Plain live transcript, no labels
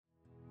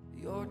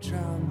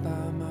drowned by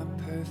my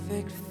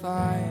perfect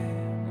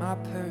fire, my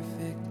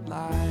perfect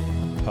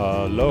life.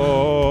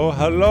 Hello,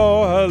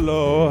 hello,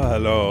 hello,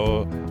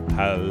 hello,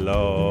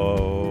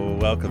 hello.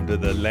 Welcome to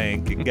the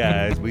Lanky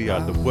Guys. We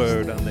are the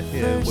word on the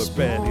hill. We're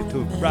ready to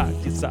rock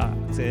your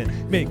socks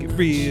and make it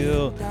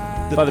real.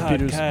 The Father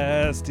Peter's-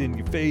 podcast in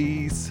your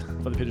face.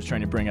 Father Peter's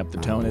trying to bring up the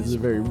tone. It is a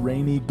very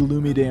rainy,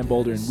 gloomy day in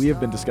Boulder, and we have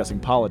been discussing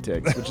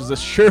politics, which is a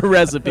sure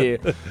recipe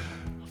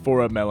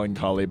for a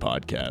melancholy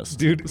podcast.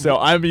 Dude. So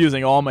I'm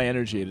using all my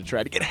energy to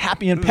try to get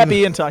happy and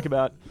peppy and talk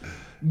about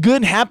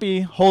good,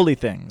 happy, holy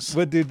things.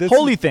 But dude, this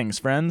holy things,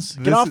 friends.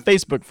 Get this off is-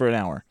 Facebook for an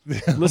hour.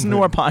 Listen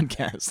to our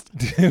podcast.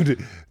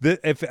 Dude,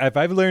 if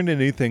I've learned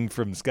anything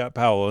from Scott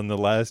Powell in the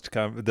last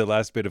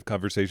bit of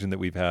conversation that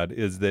we've had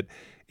is that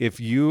if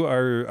you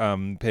are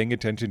paying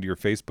attention to your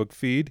Facebook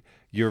feed,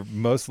 you're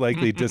most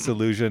likely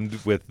disillusioned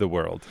with the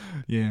world.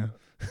 Yeah,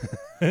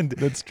 And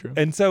that's true.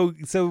 And so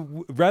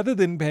rather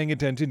than paying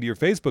attention to your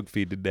Facebook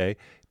feed today,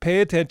 pay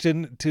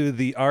attention to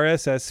the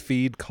RSS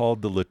feed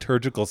called the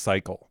Liturgical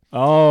Cycle.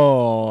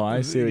 Oh,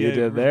 I see what you Yeah,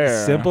 did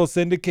there. Simple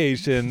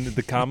syndication.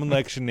 The Common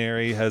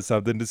Lectionary has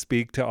something to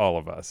speak to all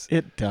of us.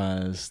 It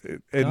does.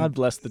 And- God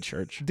bless the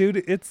church.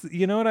 Dude, it's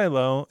you know what I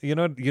love? You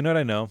know what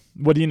I know?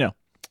 What do you know?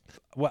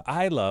 What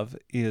I love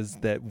is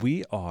that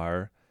we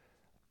are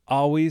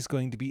always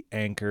going to be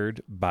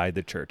anchored by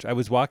the church. I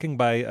was walking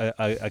by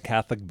a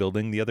Catholic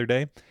building the other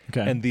day,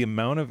 Okay. and the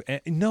amount of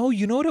no,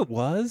 you know what it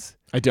was?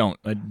 I don't.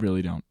 I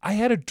really don't. I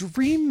had a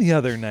dream the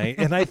other night,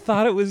 and I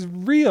thought it was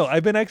real.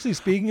 I've been actually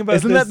speaking about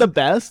Isn't this. that the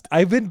best?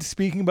 I've been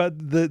speaking about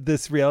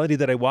this reality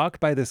that I walked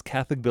by this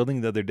Catholic building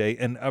the other day,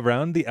 and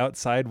around the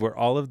outside were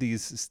all of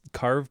these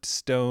carved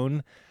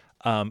stone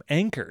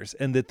anchors,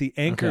 and that the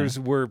anchors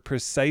were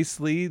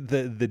precisely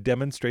the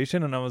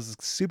demonstration. And I was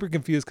super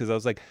confused because I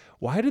was like,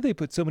 why do they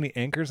put so many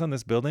anchors on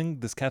this building,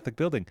 this Catholic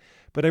building?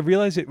 But I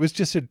realized it was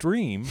just a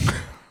dream.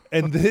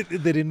 And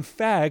that in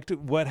fact,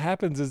 what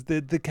happens is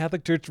that the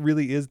Catholic Church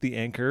really is the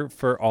anchor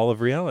for all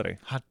of reality.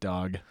 Hot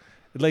dog.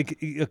 Like,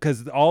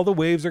 because all the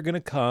waves are going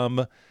to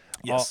come.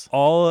 Yes.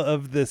 All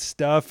of this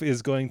stuff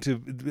is going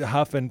to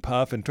huff and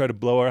puff and try to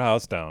blow our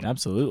house down.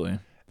 Absolutely.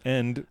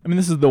 And I mean,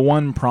 this is the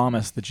one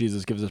promise that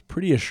Jesus gives us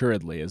pretty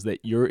assuredly is that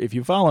if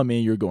you follow me,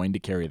 you're going to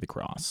carry the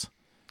cross.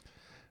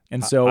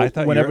 And so I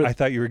thought whenever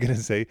you were going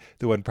to say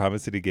the one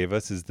promise that he gave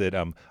us is that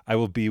I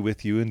will be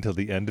with you until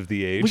the end of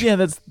the age. well, yeah,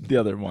 that's the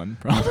other one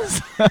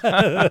promise.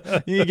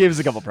 He gave us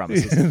a couple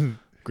promises.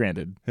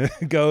 Granted.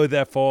 Go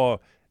therefore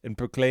and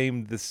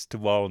proclaim this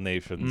to all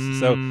nations.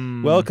 So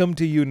welcome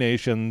to you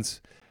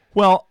nations.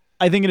 Well,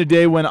 I think in a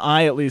day when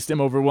I at least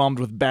am overwhelmed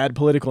with bad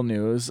political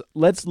news,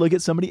 let's look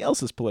at somebody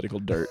else's political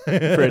dirt for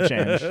a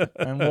change.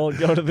 And we'll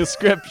go to the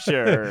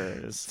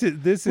scriptures.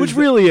 This Which is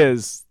really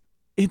is,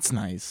 it's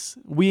nice.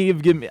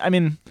 We've given, I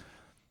mean,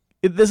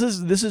 this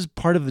is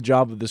part of the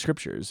job of the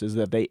scriptures is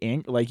that they,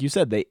 like you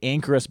said, they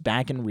anchor us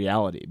back in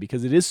reality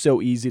because it is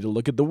so easy to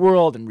look at the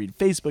world and read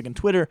Facebook and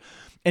Twitter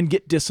and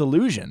get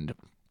disillusioned.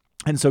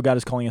 And so God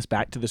is calling us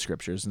back to the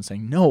scriptures and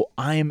saying, no,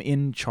 I am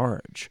in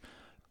charge.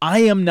 I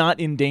am not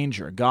in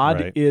danger. God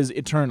Right. is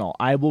eternal.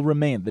 I will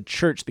remain. The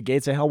church, the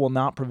gates of hell will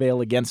not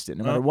prevail against it.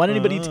 No matter what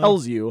anybody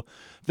tells you,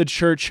 the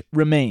church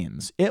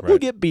remains. It will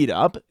Right. get beat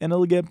up and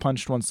it'll get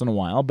punched once in a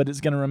while, but it's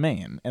going to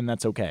remain, and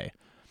that's okay.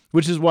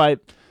 Which is why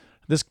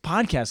this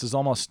podcast is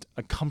almost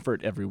a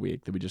comfort every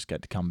week that we just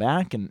get to come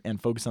back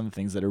and focus on the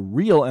things that are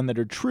real and that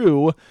are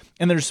true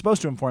and that are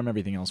supposed to inform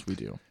everything else we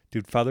do.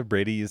 Dude, Father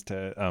Brady used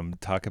to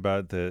talk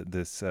about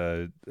this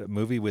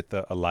movie with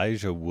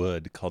Elijah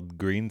Wood called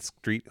Green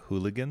Street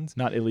Hooligans.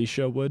 Not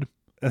Elisha Wood.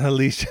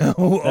 Alicia,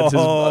 That's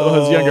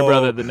his younger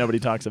brother that nobody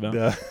talks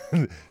about.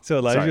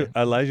 So Sorry.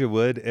 Elijah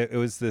Wood, it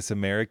was this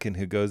American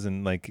who goes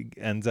and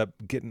ends up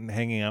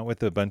hanging out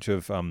with a bunch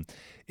of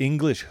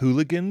English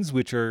hooligans,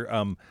 which are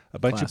a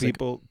bunch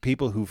Classic. of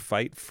people who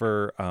fight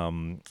for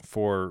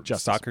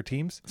Justice. soccer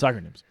teams.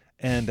 Soccer names.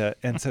 And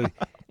so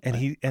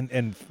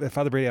and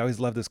Father Brady, I always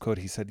loved this quote.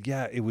 He said,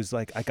 "Yeah, it was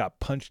like I got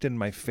punched in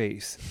my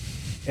face,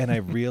 and I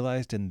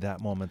realized in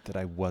that moment that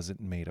I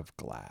wasn't made of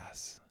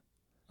glass."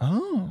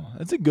 Oh,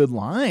 that's a good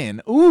line.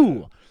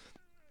 Ooh,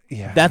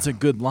 Yeah, that's a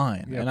good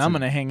line, Yeah, and it's I'm a-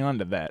 going to hang on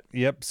to that.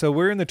 Yep. So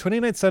we're in the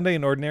 29th Sunday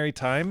in Ordinary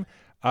Time.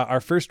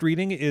 Our first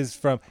reading is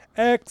from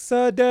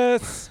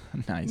Exodus.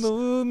 Nice.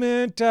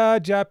 Movement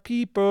ja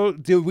people.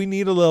 Dude, we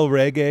need a little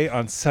reggae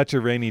on such a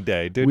rainy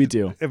day. Dude, We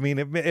do. I mean,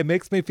 it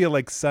makes me feel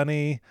like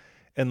sunny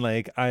and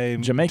like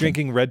I'm Jamaican.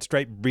 drinking Red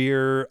Stripe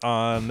beer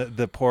on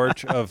the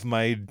porch of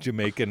my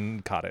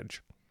Jamaican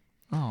cottage.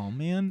 Oh,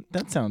 man,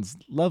 that sounds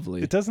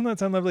lovely. Doesn't that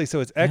sound lovely? So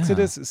it's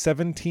Exodus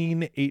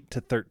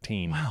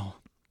 17:8-13. Wow.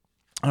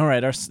 All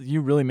right,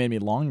 you really made me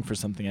long for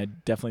something I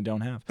definitely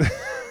don't have.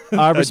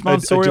 Our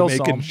responsorial a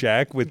Jamaican psalm.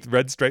 shack with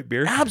Red Stripe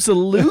beer.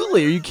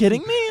 Absolutely. Are you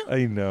kidding me?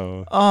 I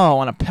know. Oh,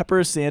 on a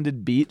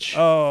pepper-sanded beach.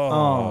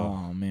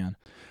 Oh man.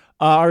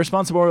 Our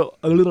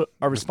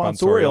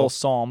responsorial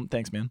psalm,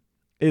 thanks man,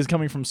 is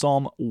coming from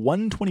Psalm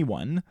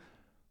 121,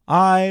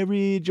 I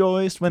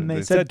rejoiced when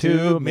they said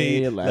to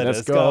me, let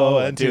us go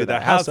into the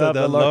house of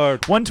the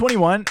Lord.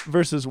 121,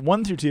 verses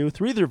 1 through 2,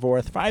 3 through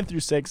 4, 5 through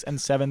 6, and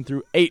 7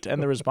 through 8.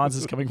 And the response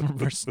is coming from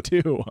verse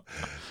 2.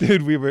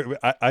 Dude,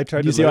 I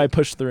tried to. You see how I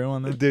pushed through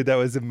on this? Dude, that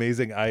was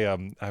amazing.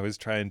 I was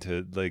trying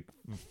to like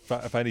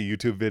find a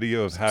YouTube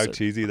video of how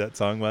cheesy that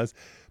song was.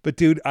 But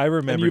dude, I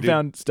remember. And you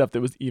found stuff that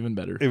was even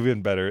better.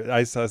 Even better.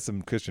 I saw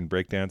some Christian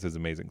breakdance. It was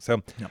amazing.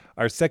 So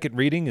our second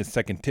reading is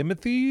 2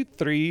 Timothy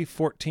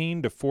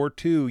 3:14 to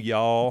 4:2,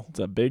 y'all. It's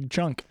a big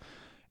chunk.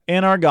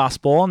 And our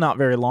gospel, not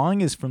very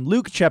long, is from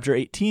Luke chapter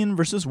 18,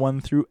 verses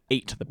 1 through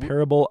 8. The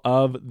parable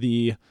of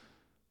the,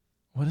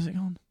 what is it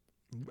called?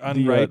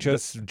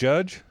 Unrighteous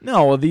judge?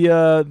 No,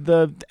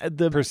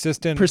 the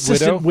persistent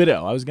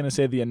widow. I was going to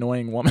say the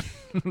annoying woman.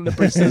 The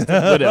persistent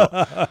widow.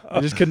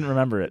 I just couldn't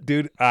remember it.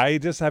 Dude, I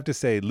just have to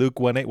say Luke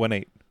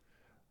 1:8.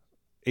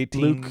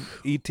 18, Luke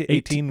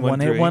 18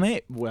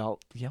 1:8. Well,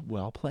 yeah,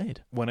 well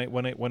played.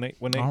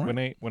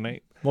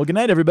 1:8. Well, good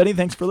night, everybody.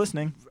 Thanks for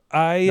listening.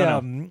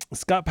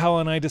 Scott Powell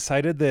and I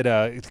decided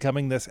that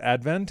coming this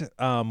Advent,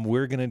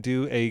 we're gonna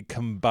do a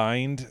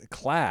combined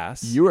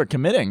class. You are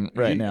committing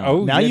right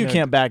now. You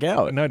can't back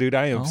out. No, dude,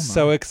 I am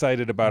so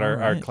excited about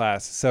our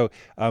class. So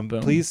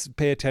please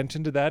pay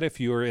attention to that if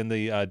you are in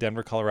the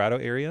Denver, Colorado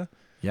area.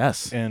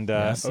 Yes. And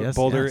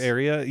Boulder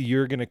area,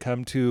 you're going to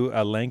come to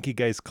a Lanky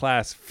Guys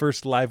class,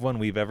 first live one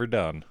we've ever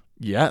done.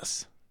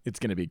 Yes. It's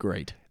going to be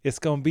great. It's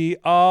going to be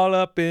all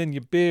up in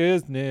your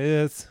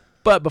business.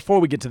 But before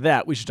we get to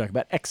that, we should talk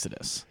about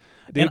Exodus.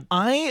 Dude. And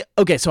I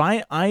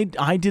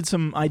did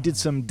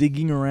some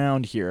digging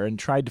around here and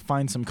tried to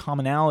find some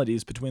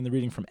commonalities between the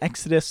reading from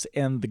Exodus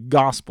and the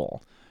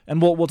gospel. And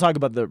we'll talk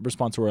about the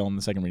responsorial in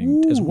the second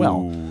reading as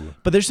well.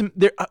 But there's some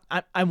there.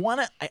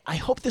 I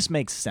hope this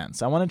makes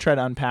sense. I want to try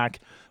to unpack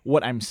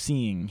what I'm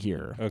seeing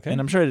here. Okay.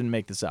 And I'm sure I didn't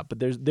make this up, but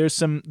there's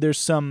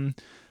some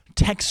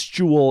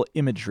textual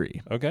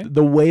imagery. Okay.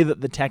 The way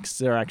that the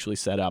texts are actually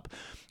set up,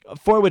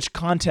 for which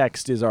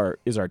context is our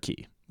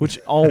key. Which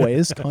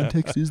always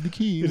context is the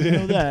key. You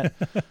know that.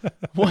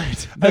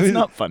 What? That's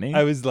not funny.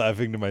 I was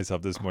laughing to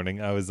myself this morning.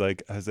 I was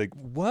like,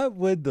 what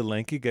would the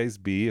Lanky Guys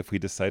be if we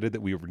decided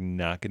that we were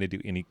not going to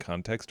do any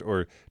context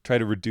or try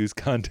to reduce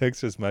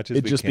context as much as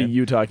It'd we just can? be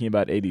you talking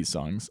about 80s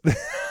songs.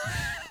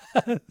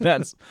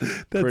 That's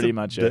pretty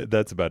much it.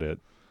 That's about it.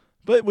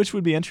 But which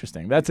would be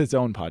interesting. That's its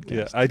own podcast.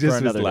 Yeah, I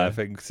just was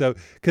laughing. So,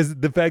 because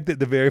the fact that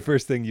the very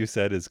first thing you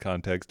said is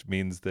context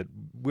means that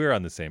we're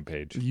on the same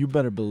page. You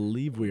better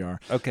believe we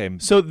are. Okay.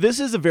 So this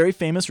is a very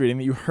famous reading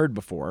that you heard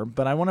before,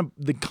 but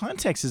the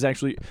context is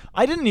actually,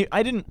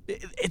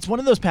 it's one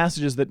of those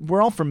passages that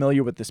we're all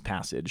familiar with this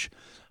passage,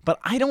 but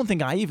I don't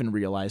think I even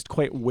realized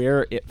quite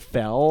where it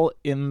fell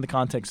in the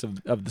context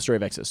of the story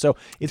of Exodus. So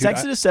it's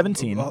Exodus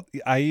 17. Well,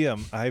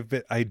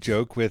 I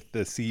joke with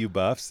the CU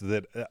buffs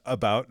that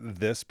about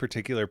this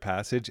particular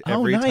passage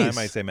every time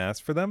I say mass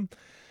for them.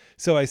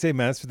 So I say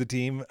mass for the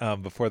team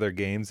before their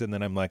games, and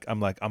then I'm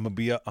gonna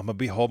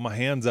be holding my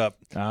hands up.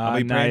 I'll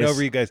be praying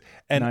over you guys.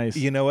 And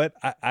you know what?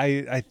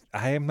 I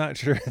am not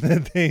sure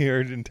that they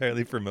are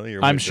entirely familiar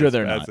with this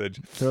passage.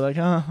 Not. They're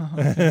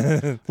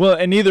like, well,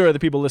 and neither are the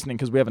people listening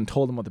because we haven't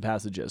told them what the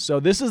passage is. So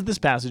this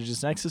passage.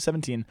 It's in Exodus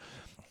 17.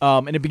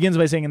 And it begins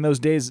by saying in those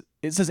days,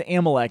 it says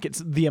Amalek,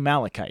 it's the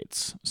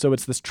Amalekites. So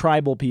it's this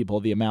tribal people,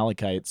 the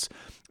Amalekites.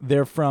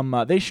 They're from,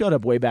 they showed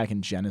up way back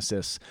in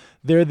Genesis.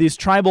 They're these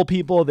tribal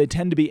people. They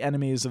tend to be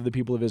enemies of the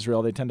people of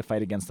Israel. They tend to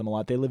fight against them a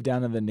lot. They live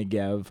down in the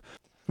Negev,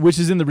 which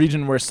is in the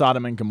region where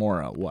Sodom and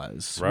Gomorrah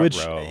was.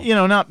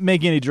 Not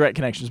making any direct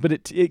connections, but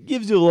it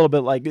gives you a little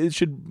bit like, it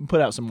should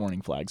put out some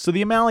warning flags. So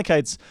the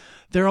Amalekites,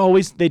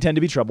 they tend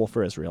to be trouble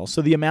for Israel.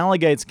 So the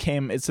Amalekites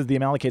came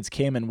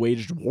and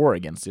waged war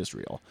against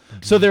Israel.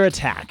 So they're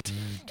attacked.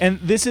 And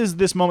this is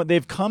this moment,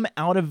 they've come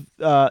out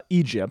of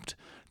Egypt.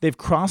 They've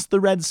crossed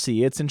the Red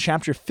Sea. It's in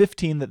chapter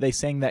 15 that they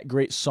sang that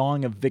great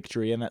song of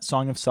victory and that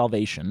song of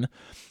salvation.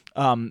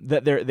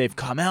 That they've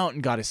come out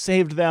and God has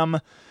saved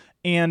them.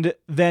 And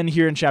then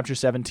here in chapter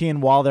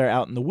 17, while they're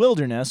out in the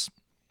wilderness,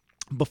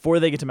 before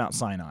they get to Mount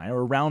Sinai,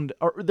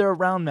 they're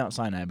around Mount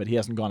Sinai, but he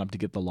hasn't gone up to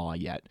get the law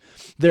yet.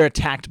 They're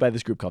attacked by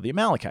this group called the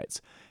Amalekites.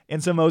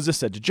 And so Moses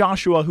said to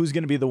Joshua, who's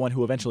going to be the one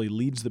who eventually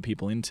leads the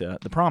people into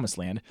the promised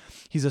land,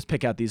 he says,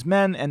 pick out these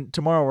men, and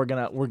tomorrow we're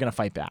gonna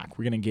fight back.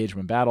 We're gonna engage them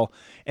in battle.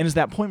 And it's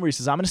that point where he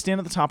says, I'm gonna stand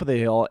at the top of the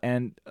hill,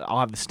 and I'll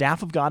have the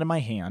staff of God in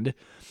my hand.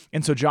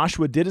 And so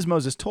Joshua did as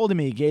Moses told him.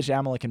 He engaged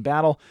Amalek in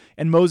battle,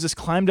 and Moses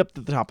climbed up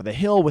to the top of the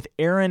hill with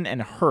Aaron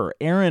and Hur.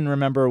 Aaron,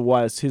 remember,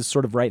 was his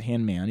sort of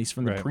right-hand man. He's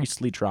from the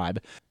priestly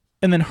tribe.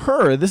 And then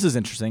Hur, this is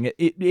interesting.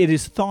 It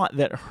is thought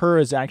that Hur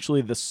is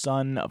actually the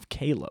son of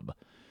Caleb.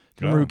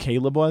 Do you remember who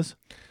Caleb was?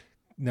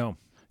 No.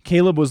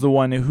 Caleb was the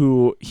one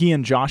who, he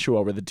and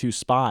Joshua were the two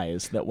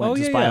spies that went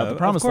to spy out the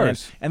promised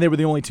land. And they were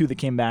the only two that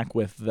came back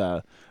with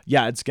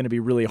it's going to be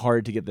really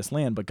hard to get this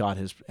land, but God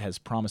has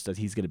promised that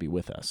he's going to be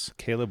with us.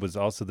 Caleb was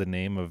also the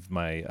name of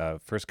my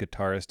first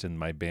guitarist in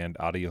my band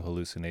Audio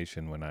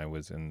Hallucination when I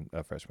was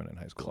a freshman in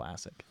high school.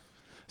 Classic.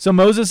 So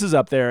Moses is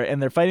up there,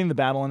 and they're fighting the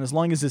battle, and as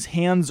long as his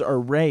hands are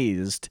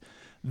raised,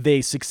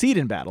 they succeed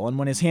in battle. And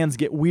when his hands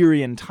get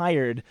weary and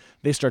tired,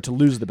 they start to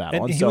lose the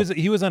battle. And so,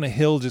 he was on a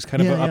hill just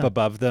kind of Yeah, up yeah.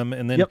 above them,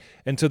 and then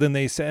so then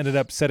they ended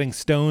up setting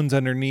stones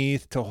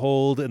underneath to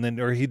hold, and then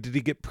did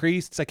he get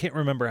priests? I can't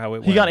remember how it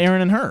went. he got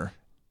Aaron and Hur.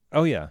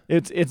 Oh yeah.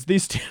 It's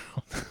these two.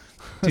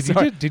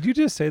 Did you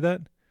just say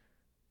that?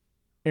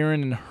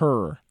 Aaron and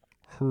Hur.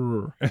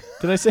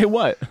 Did I say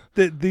what?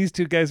 These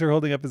two guys are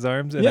holding up his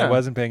arms, and I Yeah.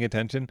 wasn't paying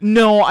attention.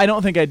 No, I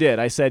don't think I did.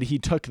 I said he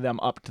took them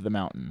up to the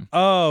mountain.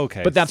 Oh,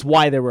 okay. But that's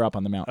why they were up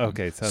on the mountain.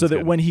 Okay, sounds so that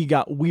good. when he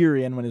got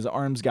weary and when his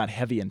arms got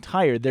heavy and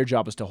tired, their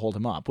job was to hold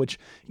him up, which,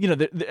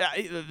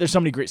 there's so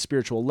many great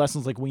spiritual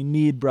lessons. Like, we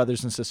need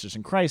brothers and sisters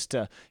in Christ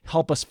to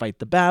help us fight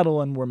the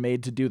battle, and we're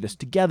made to do this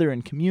together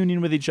in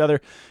communion with each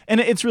other. And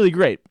it's really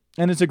great.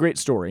 And it's a great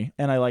story,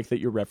 and I like that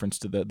your reference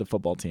to the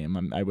football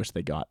team. I wish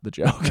they got the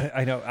joke.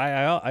 I know.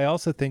 I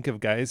also think of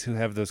guys who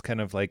have those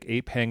kind of like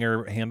ape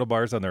hanger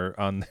handlebars on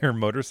their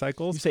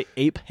motorcycles. You say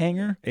ape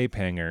hanger? Ape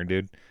hanger,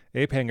 dude.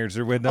 Ape hangers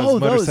are when those Oh,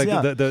 those,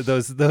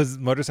 motorcycle those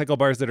motorcycle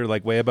bars that are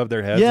like way above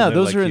their heads. Yeah, and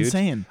they're, those like, are huge.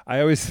 insane. I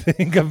always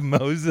think of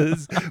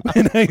Moses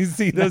when I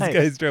see those Nice.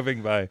 guys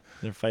driving by.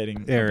 They're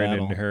fighting a Aaron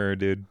battle. and her,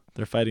 dude.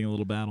 They're fighting a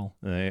little battle.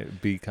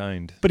 Be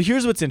kind. But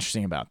here's what's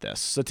interesting about this.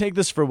 So take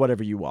this for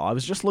whatever you will. I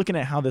was just looking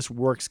at how this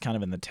works kind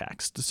of in the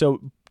text.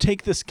 So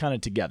take this kind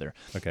of together.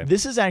 Okay.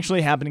 This is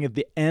actually happening at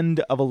the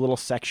end of a little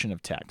section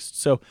of text.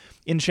 So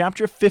in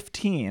chapter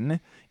 15,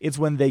 it's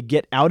when they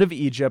get out of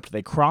Egypt,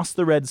 they cross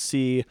the Red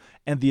Sea,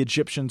 and the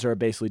Egyptians are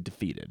basically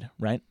defeated,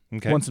 right?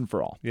 Okay. Once and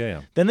for all.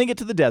 Yeah. Then they get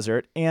to the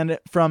desert, and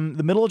from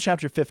the middle of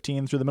chapter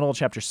 15 through the middle of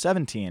chapter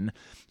 17,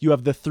 you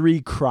have the three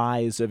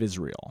cries of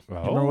Israel. You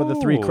remember what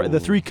the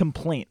three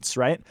complaints,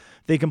 right?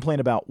 They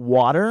complain about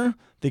water,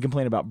 they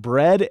complain about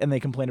bread, and they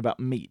complain about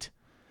meat.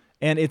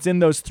 And it's in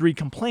those three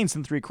complaints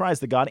and three cries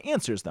that God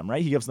answers them,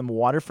 right? He gives them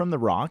water from the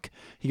rock,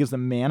 he gives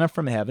them manna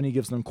from heaven, he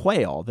gives them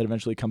quail that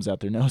eventually comes out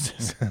their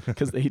noses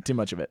because they eat too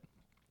much of it.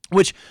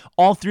 Which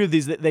all three of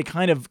these, they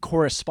kind of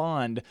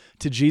correspond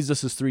to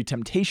Jesus' three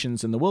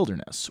temptations in the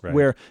wilderness, Right.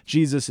 where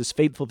Jesus is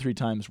faithful 3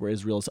 times, where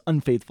Israel is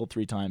unfaithful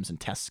 3 times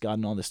and tests God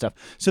and all this stuff.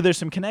 So there's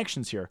some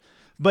connections here.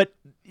 But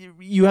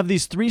you have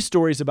these 3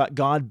 stories about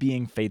God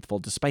being faithful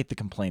despite the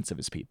complaints of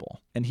his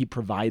people, and he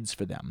provides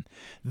for them.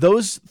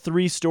 Those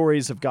 3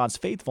 stories of God's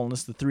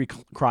faithfulness, the 3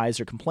 cries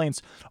or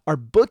complaints, are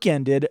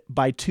bookended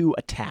by 2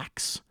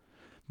 attacks.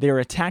 They are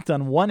attacked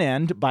on one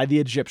end by the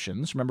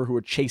Egyptians, remember, who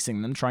were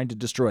chasing them, trying to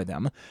destroy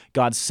them.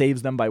 God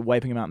saves them by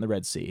wiping them out in the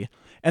Red Sea.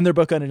 And they're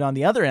bookended on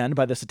the other end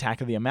by this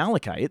attack of the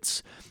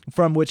Amalekites,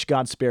 from which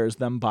God spares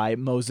them by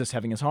Moses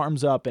having his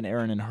arms up and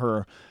Aaron and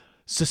Hur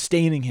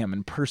sustaining him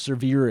and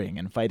persevering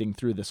and fighting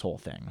through this whole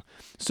thing.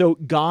 So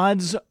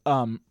God's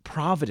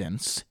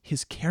providence,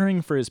 his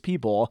caring for his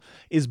people,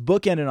 is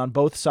bookended on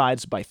both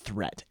sides by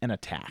threat and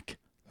attack.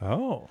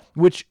 Oh.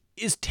 Which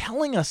is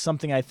telling us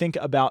something, I think,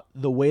 about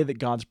the way that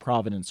God's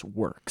providence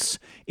works.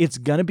 It's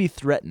going to be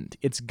threatened.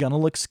 It's going to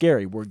look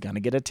scary. We're going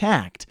to get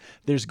attacked.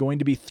 There's going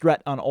to be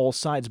threat on all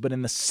sides. But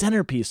in the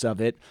centerpiece of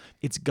it,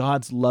 it's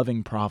God's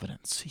loving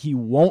providence. He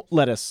won't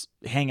let us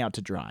hang out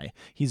to dry.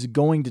 He's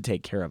going to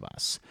take care of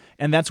us.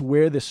 And that's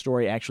where this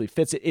story actually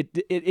fits.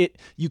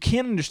 You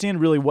can't understand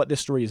really what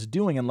this story is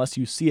doing unless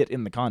you see it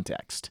in the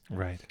context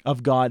Right.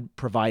 of God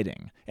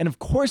providing. And of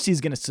course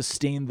he's going to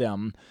sustain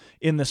them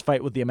in this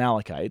fight with the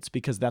Amalekites,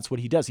 because that's what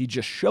he does. He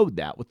just showed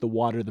that with the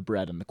water, the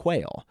bread, and the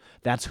quail.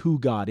 That's who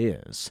God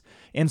is.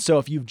 And so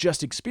if you've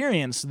just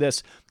experienced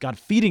this, God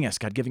feeding us,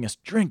 God giving us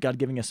drink, God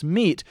giving us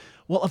meat,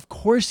 well, of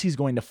course he's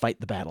going to fight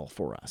the battle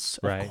for us.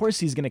 Right. Of course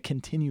he's going to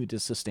continue to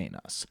sustain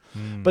us.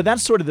 But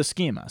that's sort of the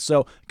schema.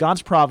 So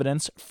God's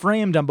providence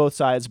framed on both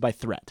sides by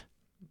threat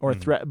or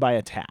threat by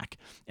attack.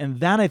 And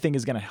that, I think,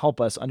 is going to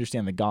help us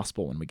understand the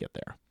gospel when we get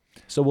there.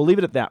 So we'll leave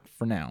it at that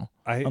for now,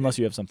 unless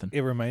you have something.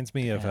 It reminds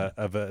me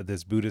of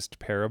this Buddhist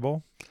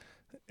parable,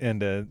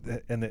 and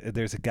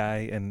there's a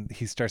guy, and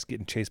he starts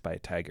getting chased by a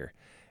tiger,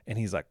 and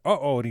he's like,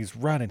 oh, and he's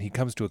running. He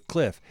comes to a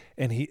cliff,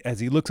 and as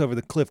he looks over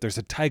the cliff, there's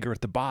a tiger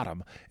at the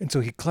bottom, and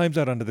so he climbs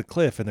out onto the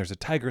cliff, and there's a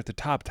tiger at the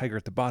top, tiger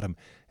at the bottom,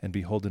 and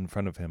behold, in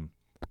front of him,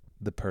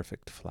 the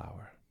perfect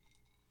flower.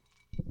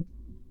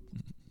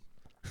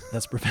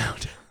 That's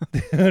profound.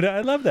 Dude,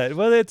 I love that.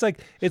 Well, it's like,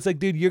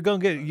 dude, you're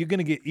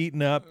gonna get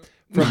eaten up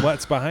from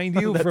what's behind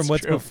you, from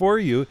what's true. before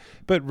you.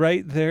 But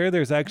right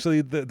there's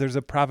actually there's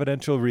a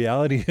providential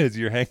reality as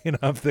you're hanging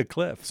off the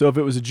cliff. So if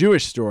it was a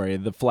Jewish story,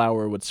 the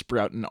flower would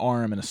sprout an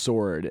arm and a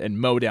sword and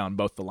mow down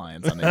both the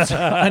lions on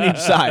each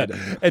side.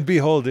 And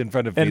behold, in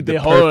front of me, And the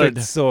behold.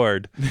 perfect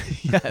sword.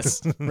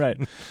 Yes, right.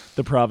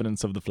 The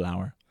providence of the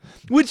flower.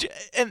 Which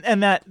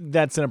and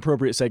that's an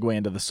appropriate segue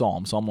into the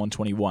Psalm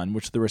 121,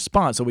 which the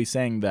response, so we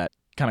sang that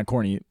kind of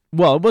corny.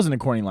 Well, it wasn't a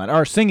corny line.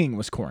 Our singing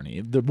was corny.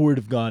 The word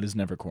of God is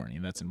never corny.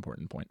 That's an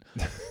important point.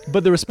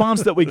 But the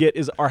response that we get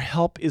is, our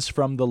help is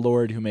from the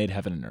Lord who made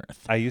heaven and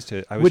earth.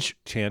 I was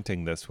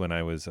chanting this when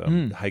I was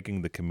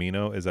hiking the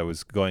Camino as I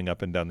was going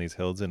up and down these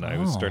hills, and I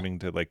was starting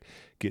to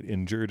get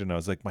injured, and I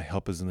was like, my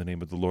help is in the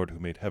name of the Lord who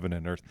made heaven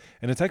and earth.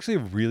 And it's actually a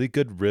really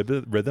good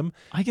rhythm.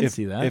 I can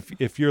see that.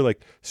 If you're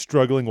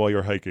struggling while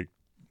you're hiking,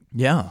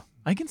 Yeah,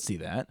 I can see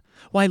that.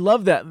 Well, I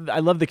love that. I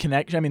love the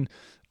connection. I mean,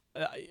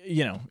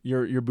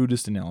 your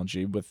Buddhist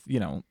analogy with,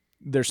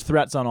 there's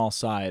threats on all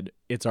sides.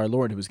 It's our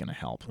Lord who is going to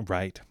help.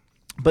 Right.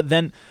 But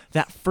then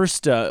that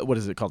first, what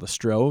is it called? The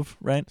strove,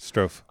 right?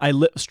 Strophe.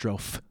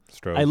 Strophe.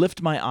 Strophe. I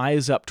lift my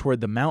eyes up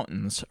toward the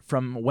mountains.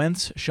 From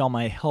whence shall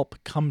my help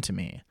come to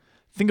me?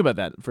 Think about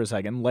that for a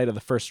second in light of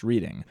the first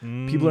reading.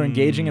 People are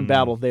engaging in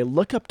battle. They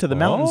look up to the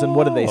mountains, and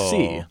what do they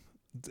see?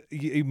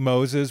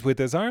 Moses with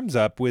his arms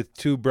up with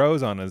two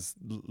bros on his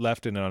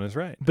left and on his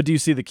right. But do you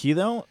see the key,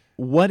 though?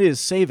 What is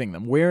saving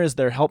them? Where is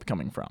their help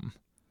coming from?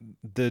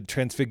 The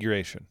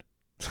transfiguration.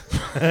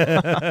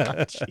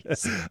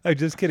 Jeez. I'm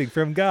just kidding.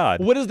 From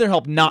God. What is their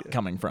help not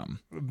coming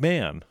from?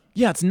 Man.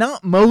 Yeah, it's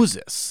not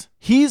Moses.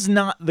 He's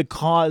not the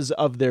cause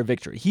of their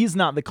victory. He's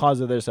not the cause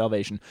of their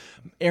salvation.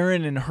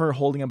 Aaron and her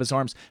holding up his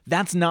arms,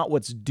 that's not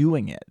what's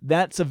doing it.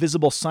 That's a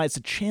visible sign. It's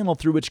a channel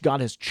through which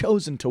God has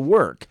chosen to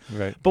work.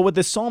 Right. But what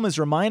this psalm is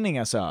reminding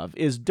us of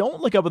is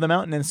don't look up at the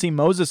mountain and see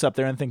Moses up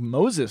there and think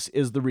Moses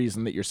is the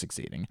reason that you're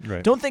succeeding.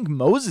 Right. Don't think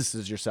Moses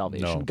is your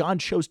salvation. No.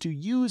 God chose to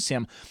use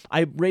him.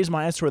 I raise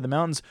my eyes toward the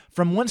mountains.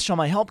 From whence shall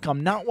my help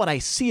come? Not what I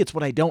see, it's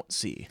what I don't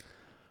see.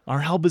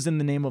 Our help is in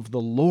the name of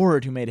the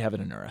Lord who made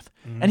heaven and earth.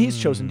 And he's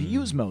chosen to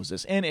use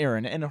Moses and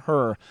Aaron and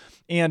her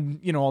and,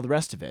 all the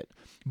rest of it.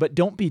 But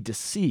don't be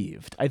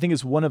deceived. I think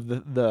it's one of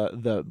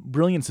the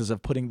brilliances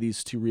of putting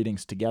these two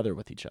readings together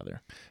with each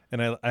other.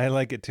 And I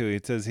like it too.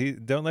 It says,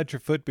 don't let your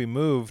foot be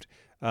moved.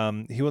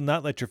 He will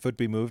not let your foot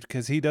be moved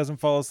because he doesn't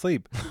fall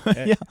asleep.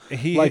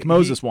 Like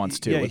Moses wants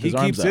to. Yeah, with he his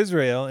arms keeps up.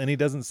 Israel and he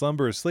doesn't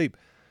slumber or sleep.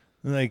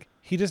 Like,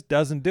 he just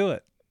doesn't do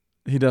it.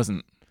 He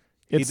doesn't.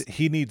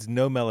 He needs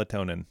no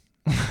melatonin.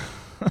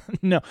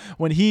 No,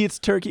 when he eats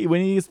turkey,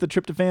 when he eats the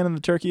tryptophan and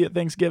the turkey at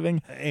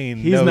Thanksgiving, Ain't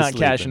he's no not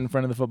sleeping. cashing in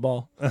front of the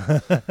football.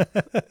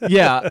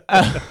 Yeah,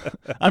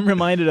 I'm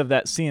reminded of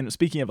that scene.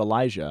 Speaking of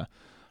Elijah,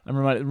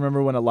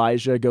 remember when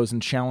Elijah goes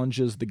and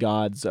challenges the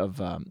gods of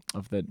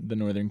the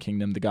northern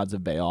kingdom, the gods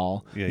of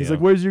Baal. Yeah, He's yeah.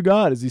 like, "Where's your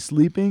God? Is he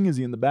sleeping? Is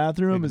he in the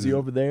bathroom? Is he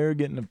over there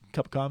getting a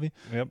cup of coffee?"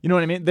 Yep. You know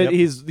what I mean? That Yep.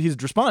 he's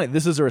responding.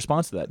 This is a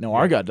response to that. No,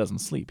 our God doesn't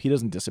sleep. He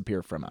doesn't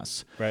disappear from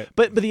us. Right.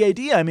 But the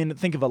idea, I mean,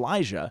 think of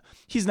Elijah.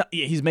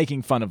 He's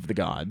making fun of the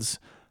gods,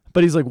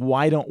 but he's like,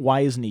 why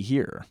isn't he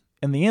here?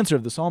 And the answer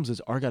of the Psalms is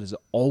our God is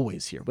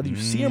always here. Whether you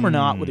see him or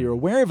not, whether you're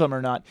aware of him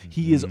or not,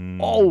 he is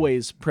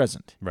always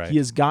present. Right. He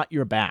has got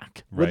your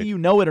back. Whether Right. you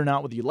know it or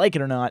not, whether you like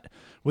it or not,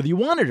 whether you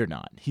want it or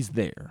not, he's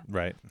there.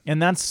 Right.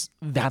 And that's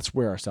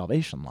where our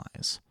salvation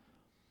lies,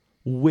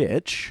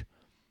 which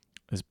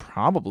is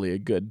probably a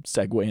good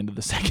segue into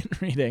the second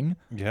reading.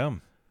 Yeah.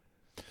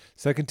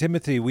 2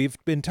 Timothy, we've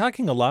been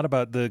talking a lot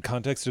about the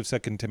context of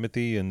 2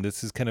 Timothy, and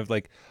this is kind of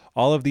like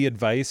all of the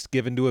advice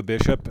given to a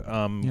bishop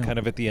kind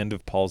of at the end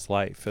of Paul's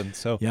life. And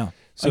so, A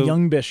so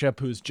young bishop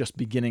who's just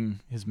beginning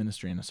his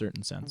ministry in a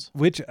certain sense.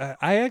 which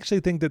I actually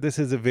think that this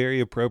is a very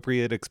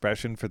appropriate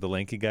expression for the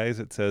lanky guys.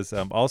 It says,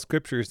 all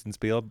scripture is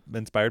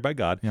inspired by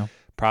God,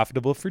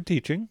 profitable for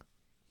teaching,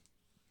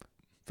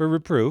 for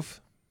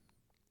reproof,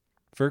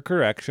 for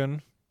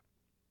correction,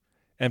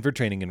 and for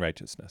training in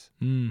righteousness.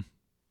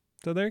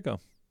 So there you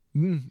go.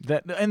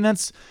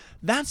 That's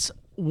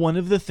one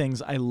of the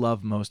things I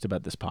love most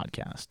about this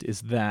podcast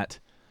is that,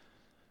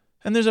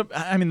 and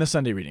the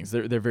Sunday readings,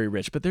 they're very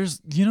rich, but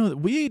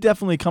we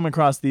definitely come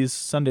across these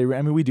Sunday,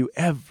 we do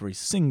every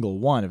single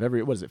one of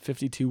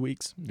 52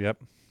 weeks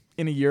Yep.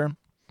 in a year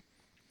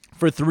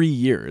for 3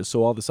 years.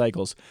 So all the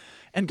cycles.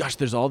 And gosh,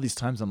 there's all these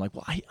times I'm like,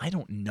 well, I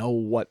don't know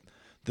what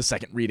the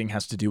second reading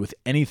has to do with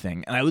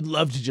anything. And I would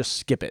love to just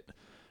skip it.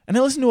 And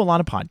I listen to a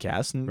lot of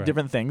podcasts and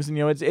different things, and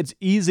it's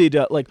easy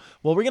to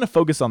we're going to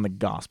focus on the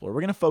gospel, or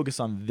we're going to focus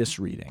on this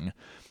reading.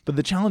 But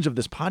the challenge of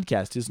this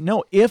podcast is,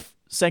 no, if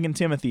 2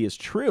 Timothy is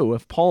true,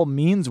 if Paul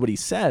means what he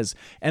says,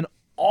 and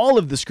all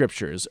of the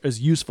scriptures is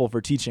useful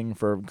for teaching,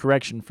 for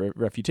correction, for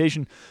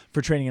refutation,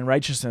 for training in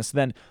righteousness,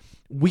 then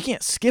we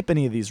can't skip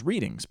any of these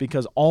readings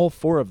because all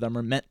 4 of them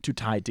are meant to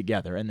tie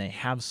together, and they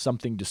have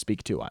something to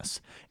speak to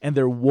us, and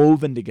they're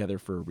woven together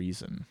for a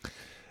reason.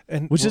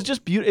 Which is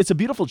just beautiful. It's a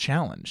beautiful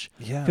challenge.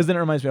 Yeah. Because then it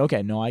reminds me,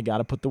 okay, no, I got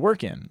to put the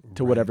work in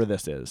to whatever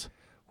this is.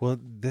 Well,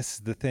 this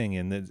is the thing,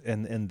 and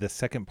the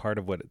second part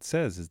of what it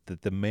says is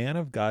that the man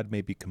of God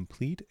may be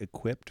complete,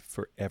 equipped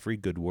for every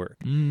good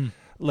work.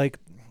 Like,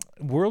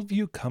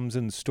 worldview comes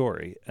in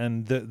story,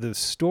 and the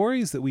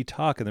stories that we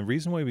talk, and the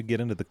reason why we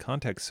get into the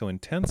context so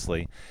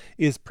intensely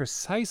is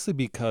precisely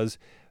because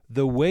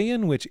the way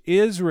in which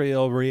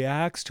Israel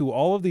reacts to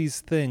all of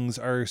these things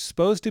are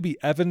supposed to be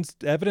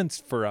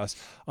evidence for us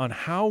on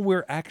how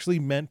we're actually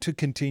meant to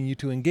continue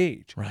to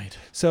engage. Right.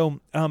 So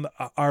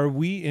are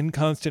we in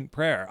constant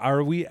prayer?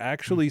 Are we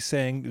actually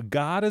saying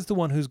God is the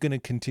one who's going to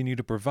continue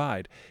to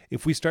provide?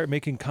 If we start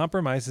making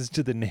compromises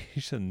to the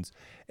nations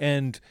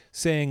and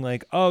saying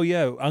like, oh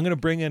yeah, I'm going to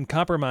bring in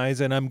compromise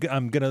and I'm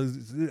going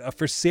to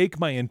forsake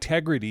my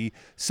integrity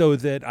so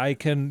that I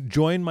can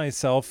join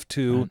myself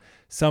to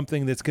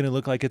something that's going to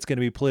look like it's going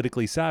to be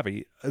politically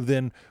savvy,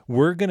 then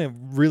we're going to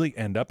really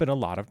end up in a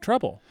lot of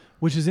trouble.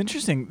 Which is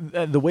interesting.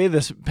 The way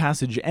this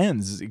passage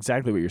ends is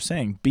exactly what you're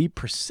saying. Be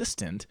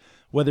persistent,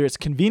 whether it's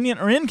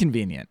convenient or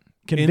inconvenient.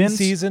 In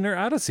season or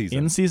out of season.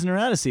 In season or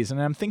out of season.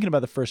 And I'm thinking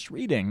about the first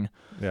reading.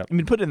 Yep. I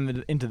mean, put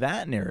it into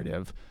that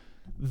narrative.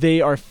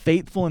 They are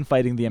faithful in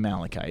fighting the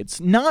Amalekites,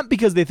 not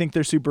because they think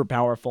they're super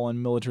powerful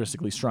and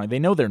militaristically strong. They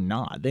know they're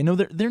not. They know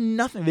they're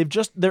nothing.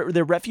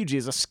 They're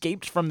refugees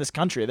escaped from this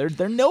country.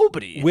 They're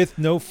nobody. With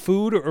no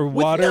food or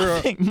water,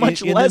 nothing, in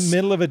the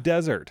middle of a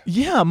desert.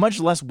 Yeah, much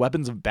less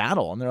weapons of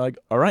battle. And they're like,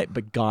 all right,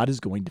 but God is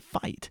going to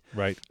fight.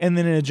 Right. And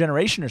then in a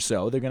generation or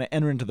so, they're going to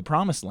enter into the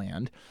promised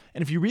land.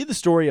 And if you read the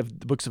story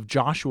of the books of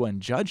Joshua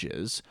and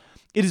Judges,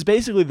 it is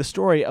basically the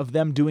story of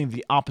them doing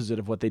the opposite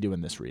of what they do in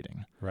this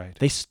reading. Right.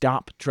 They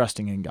stop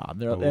trusting in God.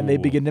 And they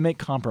begin to make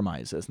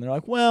compromises. And they're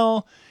like,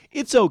 well,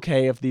 it's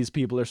okay if these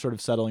people are sort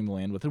of settling the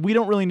land with it. We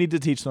don't really need to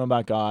teach them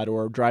about God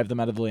or drive them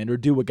out of the land or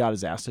do what God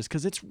has asked us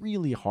because it's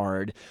really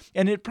hard.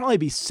 And it'd probably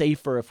be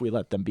safer if we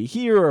let them be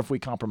here or if we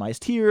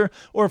compromised here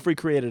or if we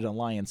created an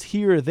alliance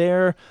here or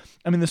there.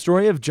 I mean, the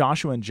story of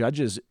Joshua and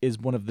Judges is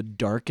one of the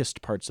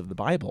darkest parts of the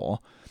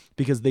Bible,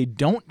 because they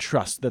don't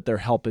trust that their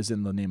help is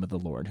in the name of the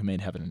Lord who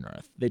made heaven and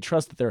earth. They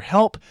trust that their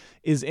help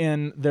is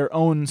in their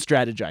own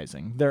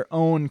strategizing, their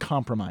own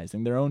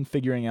compromising, their own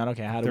figuring out,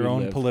 okay, how do we live?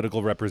 Their own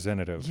political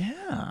representative.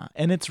 Yeah,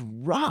 and it's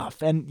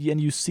rough. And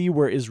you see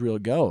where Israel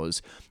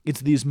goes.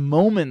 It's these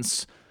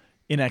moments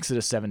in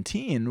Exodus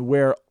 17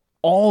 where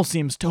all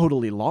seems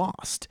totally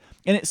lost.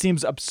 And it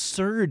seems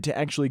absurd to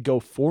actually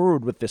go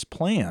forward with this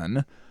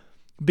plan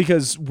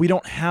because we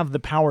don't have the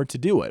power to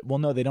do it. Well,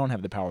 no, they don't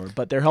have the power,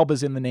 but their help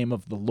is in the name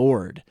of the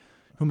Lord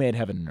who made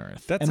heaven and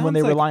earth. And when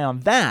they rely on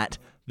that,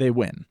 they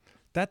win.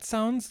 That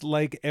sounds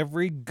like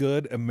every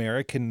good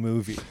American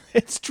movie.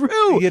 It's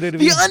true. You know what I the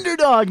mean?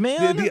 underdog,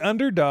 man. The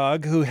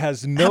underdog who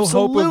has no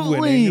hope of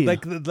winning.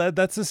 Like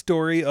that's the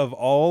story of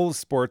all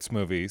sports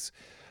movies.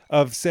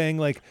 Of saying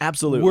like,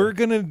 absolutely, we're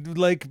gonna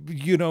like,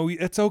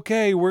 it's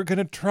okay, we're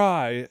gonna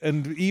try,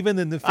 and even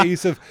in the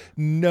face of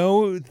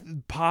no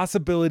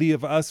possibility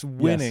of us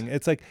winning,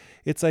 yes.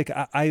 it's like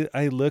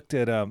I looked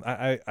at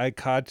I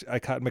caught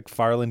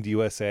McFarland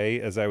USA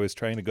as I was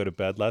trying to go to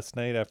bed last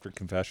night after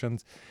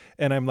confessions,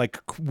 and I'm like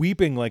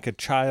weeping like a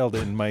child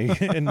in my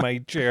in my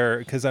chair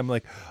because I'm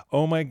like,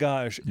 oh my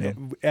gosh,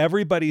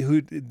 everybody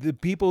the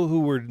people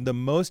who were the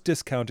most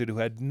discounted, who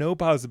had no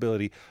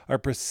possibility, are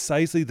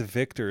precisely the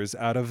victors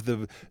out of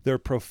their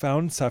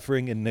profound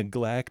suffering and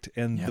neglect,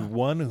 and the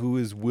one who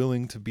is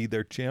willing to be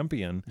their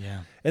champion.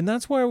 Yeah. And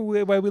that's why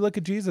we look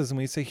at Jesus and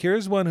we say,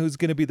 here's one who's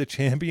going to be the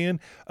champion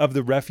of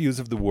the refuse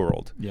of the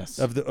world. Yes.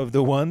 Of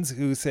the ones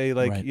who say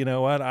like, right. You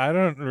know what, I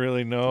don't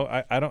really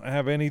know. I don't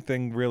have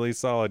anything really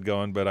solid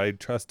going, but I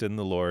trust in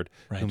the Lord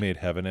who made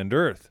heaven and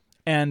earth.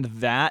 And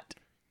that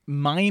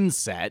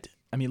mindset,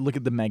 I mean, look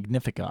at the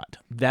Magnificat.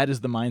 That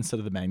is the mindset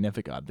of the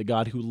Magnificat, the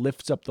God who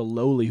lifts up the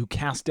lowly, who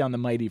casts down the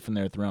mighty from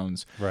their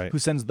thrones, who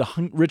sends the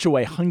rich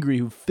away hungry,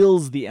 who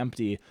fills the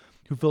empty,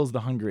 who fills the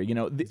hungry.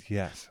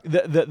 Yes.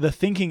 The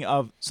thinking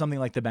of something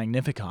like the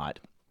Magnificat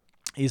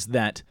is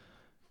that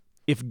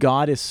if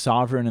God is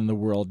sovereign in the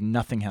world,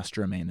 nothing has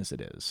to remain as it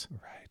is.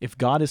 Right. If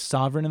God is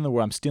sovereign in the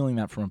world, I'm stealing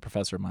that from a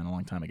professor of mine a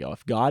long time ago.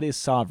 If God is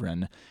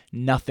sovereign,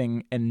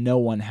 nothing and no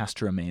one has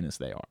to remain as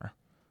they are.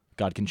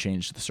 God can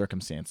change the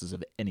circumstances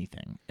of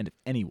anything and of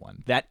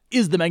anyone. That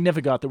is the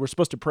Magnificat that we're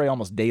supposed to pray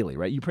almost daily,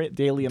 right? You pray it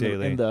daily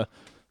in the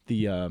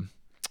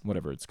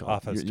whatever it's called.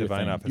 Office,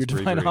 divine office. Your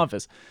divine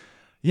office.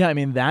 Yeah, I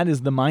mean, that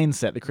is the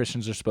mindset that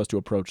Christians are supposed to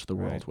approach the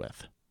world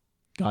with.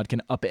 God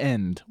can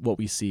upend what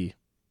we see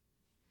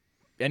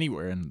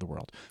anywhere in the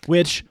world,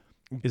 which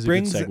is a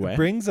good segue.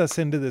 Brings us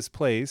into this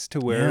place to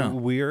where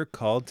we are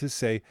called to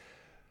say,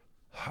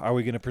 are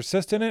we going to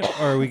persist in it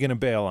or are we going to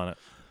bail on it?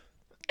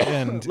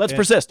 And let's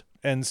persist.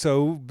 And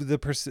so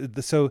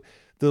the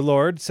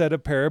Lord said a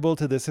parable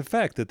to this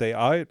effect, that they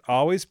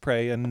always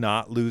pray and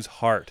not lose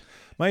heart.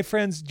 My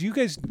friends, do you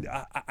guys?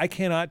 I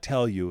cannot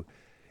tell you,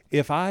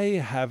 if I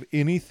have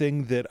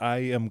anything that I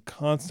am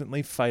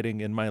constantly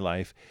fighting in my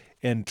life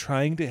and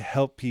trying to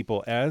help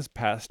people as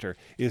pastor,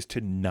 is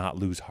to not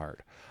lose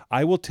heart.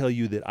 I will tell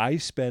you that I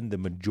spend the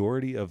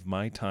majority of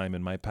my time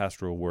in my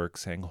pastoral work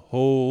saying,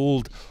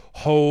 hold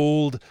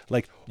on,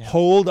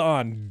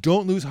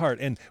 don't lose heart.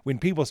 And when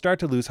people start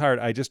to lose heart,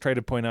 I just try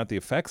to point out the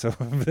effects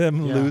of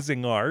them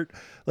losing heart.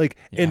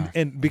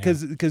 And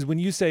because when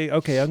you say,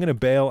 okay, I'm going to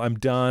bail, I'm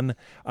done,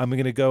 I'm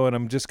going to go and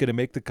I'm just going to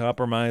make the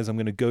compromise, I'm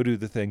going to go do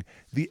the thing,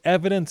 the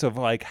evidence of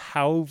like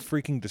how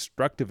freaking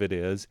destructive it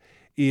is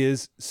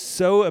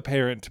so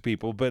apparent to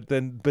people, but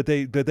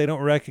they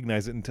don't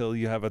recognize it until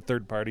you have a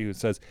third party who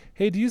says,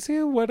 "Hey, do you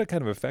see what a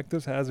kind of effect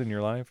this has in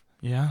your life?"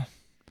 Yeah.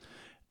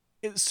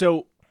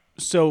 So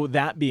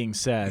that being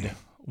said,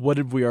 what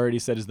have we already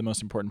said is the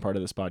most important part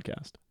of this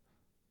podcast?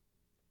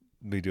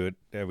 We do it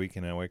a week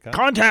in, a week out.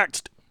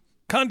 Context.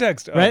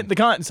 Context. Right?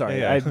 Sorry,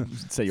 yeah. I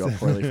set you up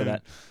poorly for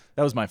that.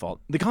 That was my fault.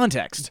 The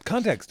context.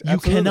 Context. You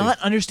Absolutely. cannot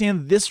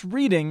understand this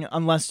reading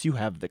unless you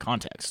have the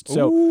context.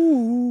 So,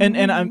 Ooh. and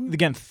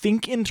again,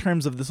 think in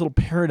terms of this little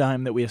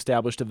paradigm that we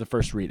established of the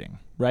first reading,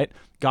 right?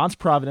 God's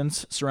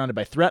providence surrounded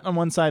by threat on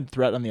one side,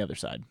 threat on the other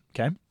side.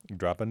 Okay,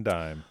 Dropping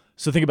dime.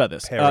 so think about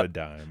this.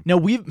 Paradigm. Now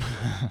we've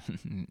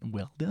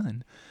well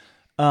done.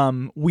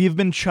 We've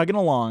been chugging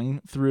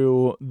along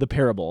through the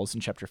parables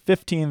in chapter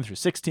 15 through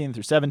 16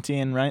 through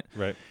 17, right?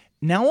 Right.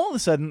 Now, all of a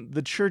sudden,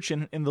 the church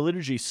in the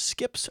liturgy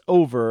skips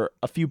over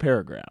a few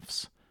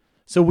paragraphs.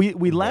 So we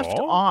left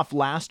Oh. off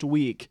last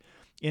week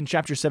in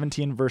chapter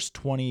 17, verse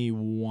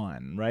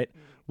 21, right?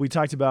 We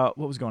talked about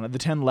what was going on. The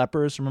 10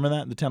 lepers, remember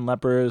that? The 10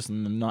 lepers,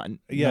 and the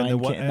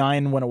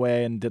nine went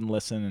away and didn't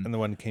listen. And the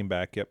one came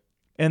back. Yep.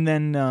 And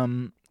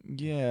then,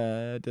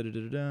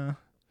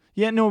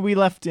 we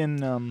left in,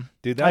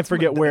 Dude, I that's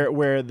forget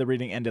where the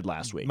reading ended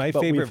last week. My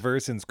but favorite we've-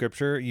 verse in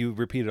scripture, you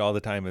repeat it all the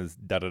time, is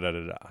da da da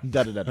da da.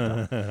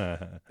 Da-da-da-da.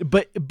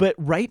 But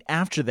right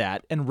after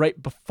that and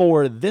right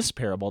before this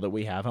parable that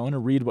we have, I want to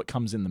read what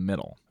comes in the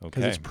middle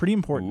because it's Okay. pretty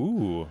important.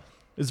 Ooh.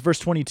 It's verse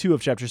 22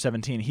 of chapter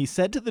 17. He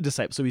said to the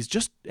disciples, so he's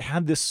just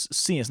had this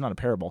scene. It's not a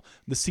parable.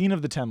 The scene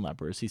of the 10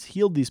 lepers. He's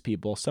healed these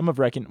people.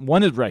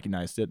 One has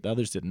recognized it. The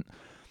others didn't.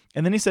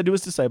 And then he said to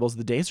his disciples,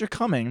 the days are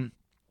coming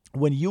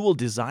when you will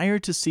desire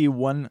to see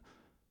one.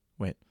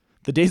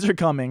 The days are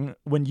coming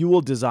when you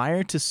will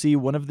desire to see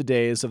one of the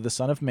days of the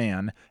Son of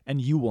Man,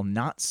 and you will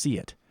not see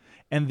it.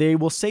 And they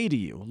will say to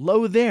you,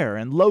 lo there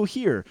and lo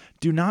here,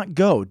 do not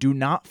go, do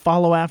not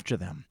follow after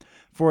them.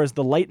 For as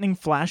the lightning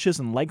flashes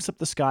and lights up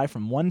the sky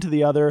from one to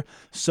the other,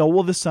 so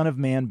will the Son of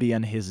Man be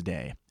on his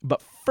day.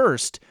 But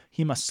first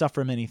he must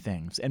suffer many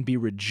things and be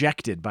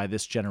rejected by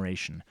this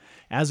generation.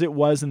 As it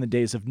was in the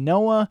days of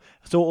Noah,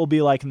 so it will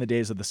be like in the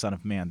days of the Son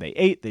of Man. They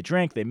ate, they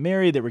drank, they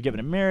married, they were given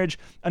in marriage,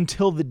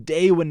 until the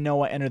day when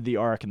Noah entered the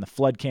ark and the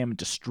flood came and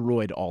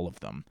destroyed all of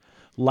them.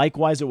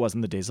 Likewise, it was in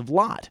the days of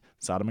Lot,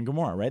 Sodom and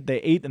Gomorrah, right? They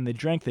ate and they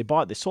drank, they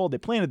bought, they sold, they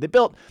planted, they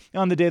built.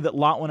 And on the day that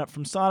Lot went up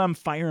from Sodom,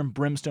 fire and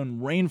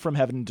brimstone rained from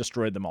heaven and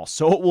destroyed them all.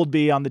 So it will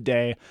be on the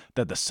day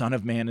that the Son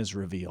of Man is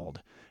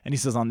revealed. And he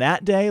says, on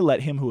that day,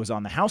 let him who is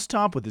on the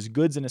housetop with his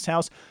goods in his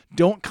house,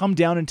 don't come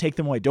down and take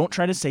them away. Don't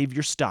try to save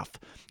your stuff.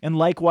 And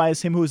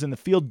likewise, him who is in the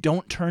field,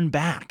 don't turn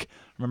back.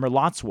 Remember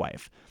Lot's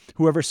wife.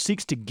 Whoever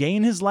seeks to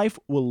gain his life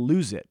will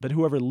lose it, but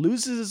whoever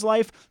loses his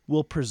life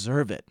will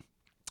preserve it.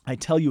 I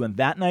tell you, in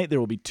that night there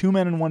will be two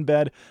men in one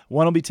bed.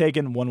 One will be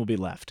taken, one will be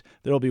left.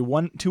 There will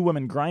be two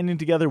women grinding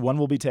together. One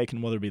will be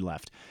taken, one will be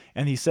left.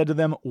 And he said to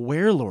them,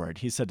 where, Lord?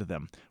 He said to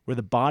them, where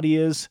the body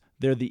is,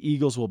 there the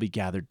eagles will be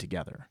gathered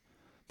together.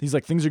 He's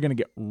like, things are going to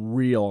get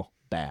real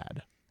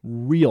bad,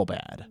 real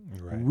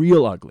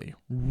ugly,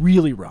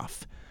 really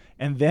rough.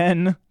 And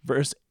then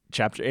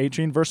chapter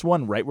 18, verse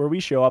 1, right where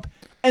we show up.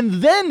 And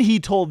then he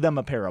told them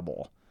a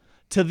parable,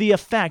 to the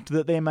effect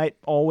that they might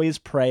always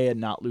pray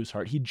and not lose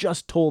heart. He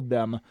just told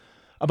them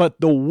about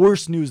the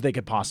worst news they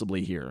could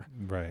possibly hear.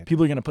 Right.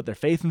 People are going to put their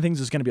faith in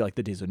things. It's going to be like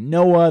the days of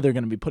Noah. They're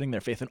going to be putting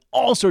their faith in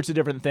all sorts of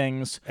different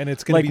things. And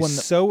it's going to be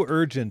so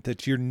urgent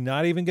that you're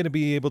not even going to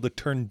be able to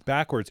turn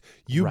backwards.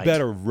 You Right.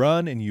 better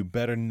run and you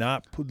better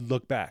not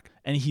look back.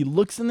 And he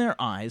looks in their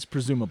eyes,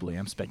 presumably,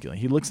 I'm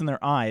speculating. He looks in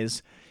their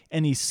eyes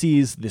and he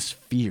sees this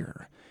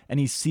fear. And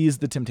he sees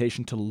the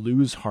temptation to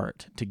lose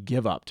heart, to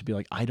give up, to be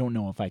like, I don't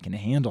know if I can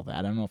handle that.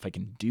 I don't know if I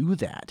can do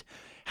that.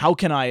 How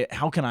can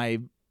I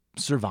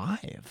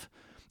survive?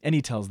 And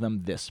he tells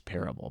them this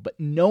parable. But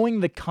knowing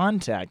the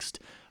context,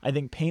 I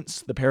think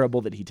paints the parable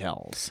that he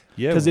tells.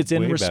 Yeah, because it's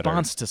in way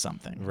response to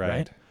something.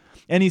 Right.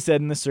 And he said,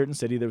 in this certain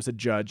city there was a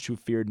judge who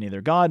feared neither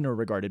God nor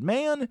regarded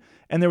man.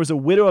 And there was a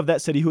widow of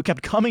that city who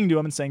kept coming to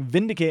him and saying,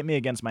 vindicate me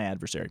against my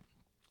adversary.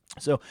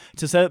 So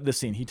to set up this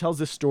scene, he tells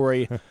this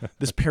story,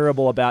 this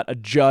parable about a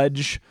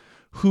judge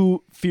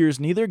who fears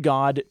neither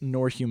God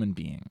nor human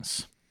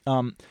beings.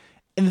 And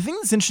the thing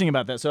that's interesting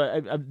about that, so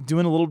I'm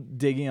doing a little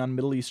digging on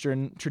Middle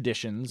Eastern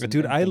traditions.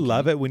 Dude, I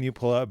love it when you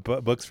pull out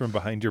books from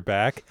behind your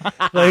back.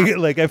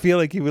 like I feel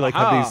like you would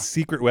have these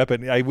secret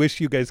weapon. I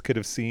wish you guys could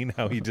have seen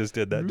how he just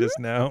did that just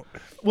now.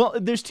 Well,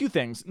 there's two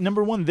things.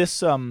 Number one,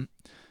 this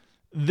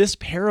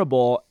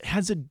parable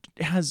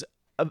has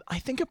I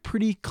think a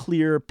pretty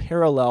clear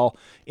parallel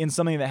in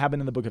something that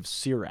happened in the book of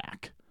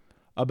Sirach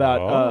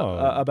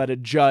about a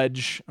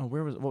judge. Oh,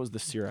 what was the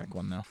Sirach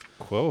one though?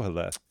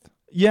 Koheleth.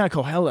 Yeah,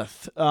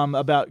 Koheleth.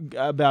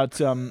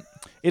 About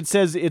it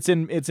says it's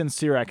in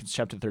Sirach, it's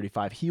chapter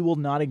 35. He will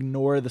not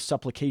ignore the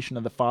supplication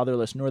of the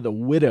fatherless nor the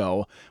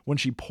widow when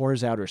she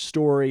pours out her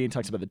story. He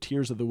talks about the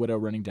tears of the widow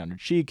running down her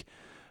cheek.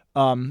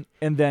 And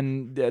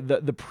then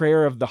the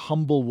prayer of the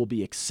humble will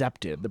be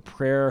accepted. The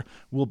prayer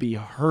will be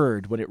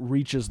heard when it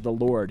reaches the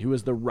Lord, who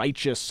is the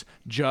righteous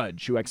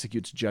judge who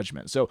executes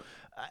judgment. So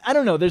I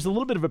don't know. There's a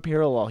little bit of a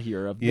parallel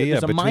here.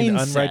 There's a between mindset.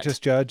 the unrighteous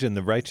judge and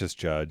the righteous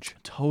judge.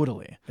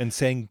 Totally. And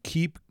saying,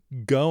 keep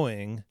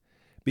going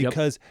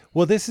because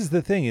well, this is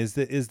the thing is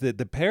that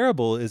the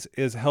parable is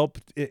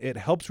it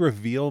helps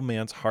reveal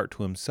man's heart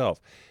to himself.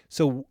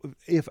 So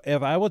if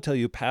I will tell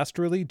you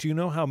pastorally, do you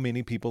know how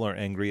many people are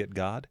angry at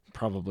God?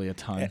 Probably a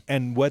ton.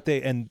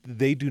 And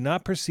they do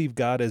not perceive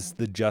God as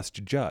the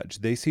just judge.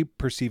 They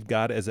perceive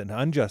God as an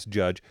unjust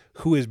judge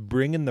who is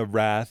bringing the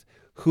wrath,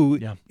 who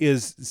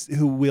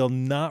will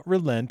not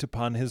relent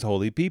upon his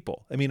holy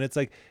people. I mean, it's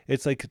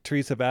like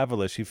Teresa of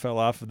Avila. She fell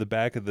off of the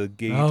back of the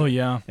gate. Oh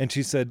yeah. And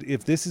she said,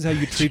 "If this is how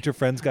you treat your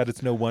friends, God,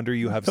 it's no wonder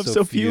you have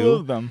so few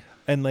of them."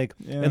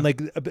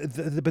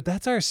 But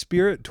that's our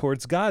spirit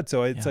towards God.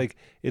 So it's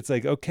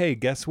like okay,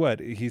 guess what?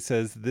 He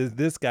says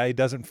this guy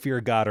doesn't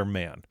fear God or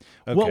man.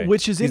 Okay. Well,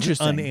 which is He's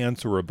interesting,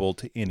 unanswerable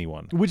to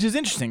anyone. Which is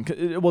interesting.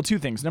 Well, two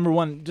things. Number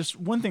one, just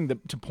one thing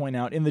to point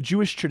out in the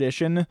Jewish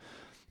tradition.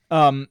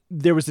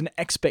 There was an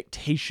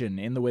expectation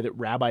in the way that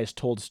rabbis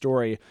told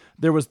story.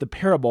 There was the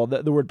parable.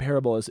 The word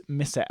parable is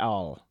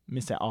misa'al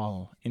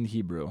in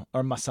Hebrew,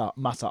 or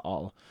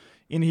masa'al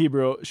in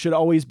Hebrew, should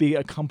always be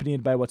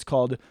accompanied by what's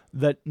called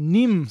the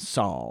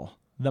nimsal.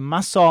 The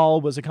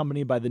masal was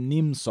accompanied by the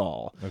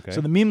nimsal. Okay.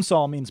 So the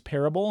mimsal means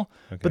parable,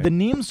 but the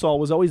nimsal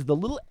was always the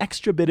little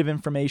extra bit of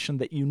information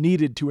that you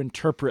needed to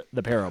interpret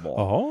the parable.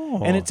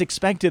 Oh. And it's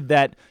expected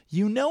that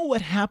you know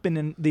what happened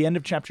in the end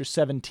of chapter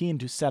 17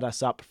 to set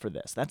us up for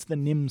this. That's the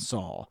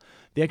nimsal,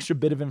 the extra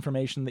bit of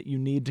information that you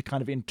need to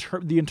kind of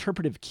the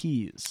interpretive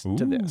keys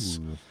to this.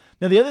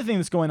 Now, the other thing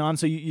that's going on,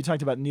 so you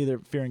talked about neither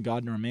fearing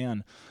God nor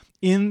man.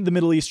 In the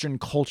Middle Eastern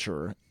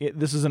culture,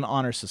 this is an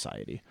honor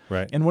society.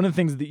 Right. And one of the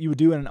things that you would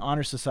do in an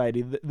honor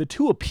society, the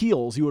two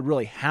appeals you would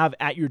really have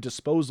at your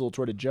disposal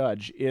toward a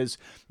judge is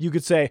you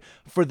could say,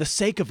 for the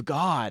sake of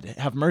God,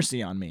 have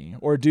mercy on me,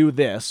 or do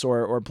this,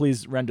 or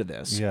please render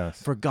this.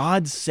 Yes. For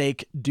God's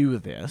sake, do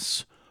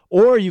this.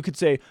 Or you could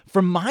say,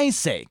 for my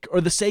sake,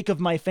 or the sake of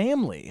my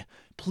family,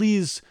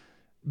 please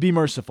be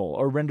merciful,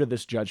 or render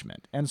this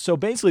judgment. And so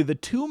basically the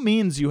two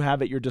means you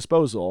have at your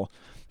disposal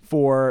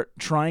for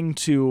trying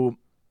to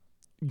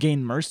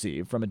gain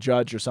mercy from a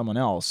judge or someone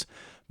else,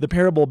 the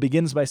parable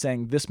begins by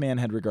saying this man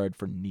had regard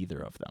for neither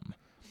of them,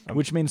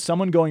 which means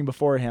someone going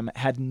before him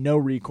had no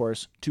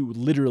recourse to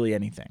literally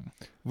anything.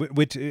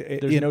 Which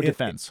there's no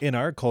defense. In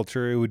our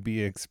culture, it would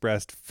be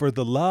expressed for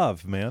the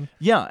love, man.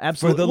 Yeah,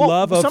 absolutely. For the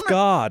love of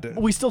God.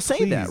 We still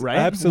say that, right?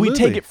 Absolutely. We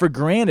take it for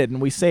granted and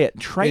we say it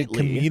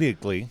tritely.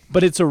 Comedically.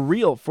 But it's a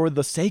real for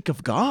the sake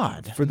of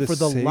God. For the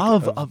sake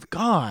love of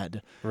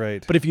God.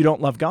 Right. But if you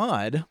don't love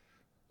God,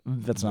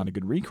 that's not a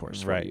good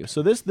recourse for you.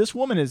 So this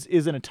woman is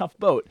in a tough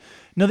boat.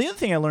 Now, the other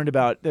thing I learned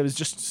about, I was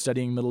just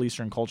studying Middle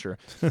Eastern culture,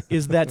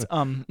 is that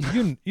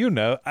you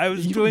know, I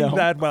was doing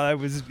that while I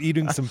was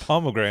eating some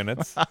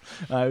pomegranates.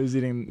 I was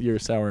eating your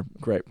sour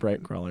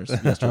bright crawlers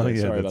yesterday.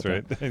 Sorry about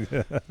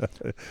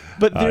that.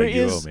 But there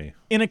is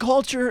in a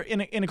culture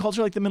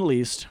like the Middle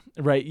East,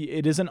 right?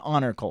 It is an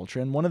honor culture,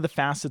 and one of the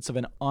facets of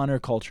an honor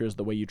culture is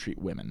the way you treat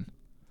women.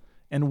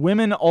 And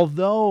women,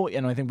 although,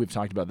 and I think we've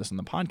talked about this in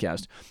the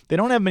podcast, they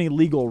don't have many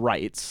legal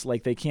rights.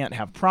 Like they can't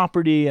have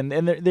property, and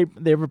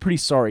they have a pretty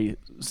sorry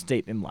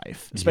state in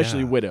life,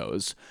 especially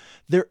widows.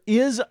 There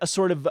is a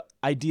sort of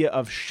idea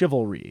of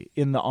chivalry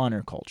in the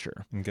honor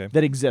culture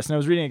that exists. And I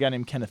was reading a guy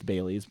named Kenneth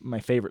Bailey, he's my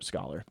favorite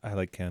scholar. I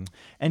like Ken.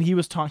 And he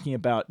was talking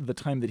about the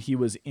time that he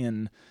was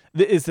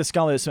is the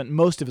scholar that spent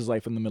most of his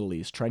life in the Middle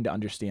East trying to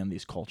understand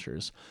these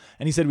cultures.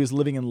 And he said he was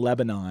living in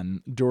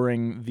Lebanon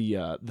during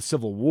the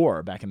Civil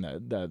War back in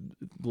the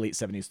late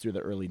 70s through the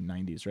early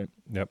 90s, right?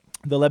 Yep.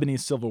 The Lebanese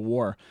Civil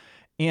War.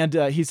 And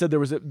he said there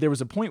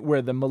was a point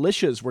where the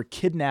militias were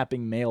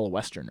kidnapping male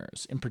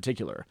Westerners in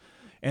particular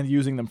and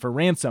using them for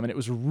ransom, and it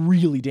was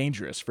really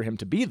dangerous for him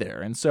to be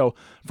there. And so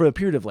for a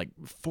period of like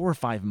 4 or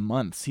 5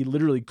 months, he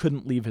literally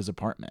couldn't leave his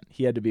apartment.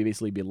 He had to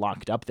basically be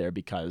locked up there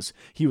because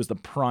he was the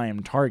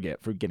prime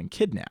target for getting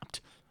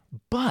kidnapped.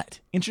 But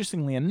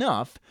interestingly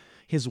enough,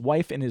 his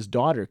wife and his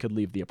daughter could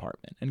leave the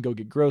apartment and go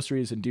get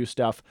groceries and do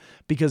stuff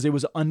because it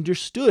was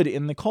understood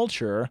in the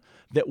culture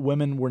that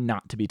women were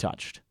not to be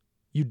touched.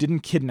 You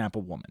didn't kidnap a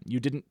woman. You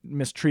didn't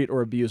mistreat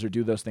or abuse or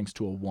do those things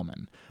to a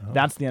woman. Oh.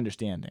 That's the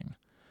understanding,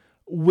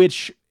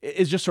 which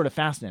is just sort of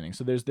fascinating.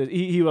 So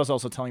he was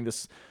also telling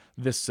this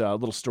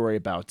little story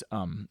about,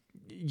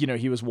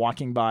 he was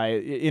walking by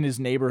in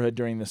his neighborhood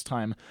during this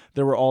time.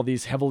 There were all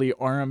these heavily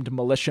armed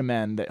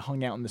militiamen that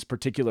hung out in this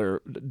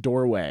particular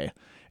doorway,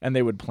 and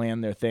they would plan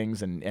their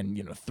things and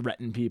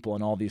threaten people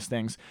and all these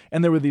things.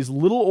 And there were these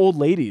little old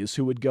ladies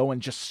who would go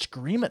and just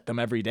scream at them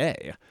every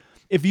day.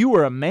 If you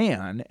were a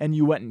man and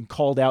you went and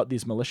called out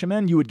these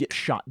militiamen, you would get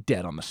shot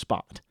dead on the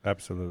spot.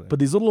 Absolutely. But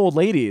these little old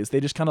ladies, they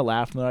just kind of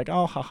laughed and they're like,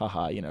 oh, ha, ha,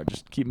 ha,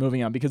 just keep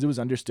moving on because it was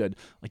understood,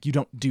 like, you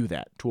don't do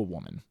that to a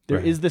woman.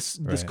 There is this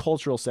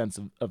cultural sense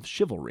of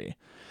chivalry.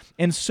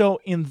 And so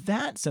in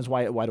that sense,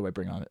 why do I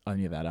bring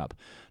any of that up?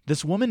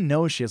 This woman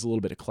knows she has a little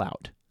bit of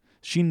clout.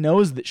 She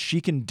knows that she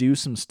can do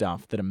some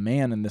stuff that a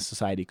man in this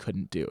society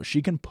couldn't do.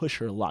 She can push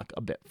her luck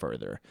a bit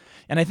further.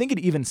 And I think it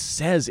even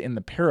says in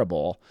the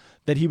parable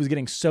that he was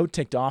getting so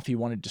ticked off he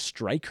wanted to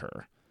strike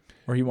her.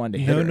 Or he wanted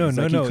to hit her. No, It's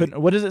no, like no. He couldn't,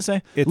 what does it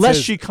say? It Lest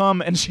says- she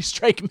come and she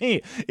strike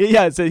me.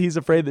 Yeah, it said he's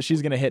afraid that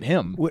she's going to hit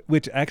him.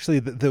 Which actually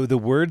the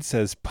word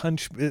says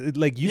punch.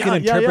 Like you Yeah, can yeah,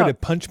 interpret yeah.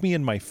 it, punch me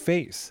in my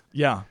face.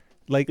 Yeah.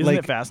 Like Isn't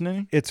like it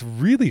fascinating? it's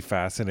really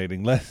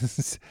fascinating.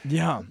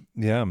 Yeah.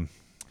 Yeah.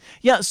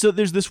 Yeah, so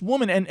there's this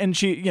woman, and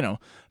she,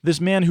 this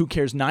man who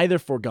cares neither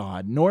for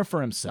God nor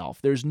for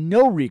himself. There's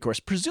no recourse.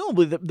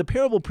 Presumably, the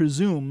parable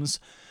presumes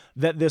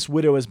that this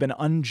widow has been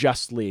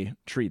unjustly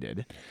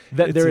treated,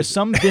 that there is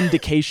some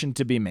vindication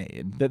to be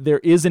made, that there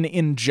is an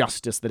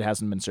injustice that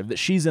hasn't been served, that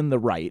she's in the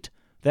right.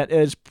 That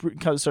is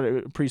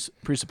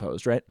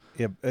presupposed, right?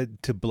 Yeah.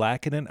 To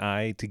blacken an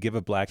eye, to give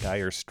a black eye,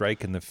 or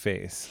strike in the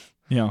face.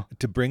 Yeah.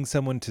 To bring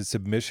someone to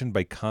submission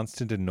by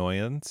constant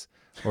annoyance,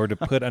 or to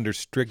put under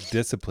strict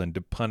discipline,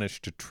 to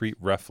punish, to treat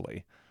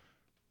roughly.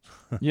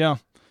 Yeah.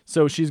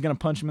 So she's going to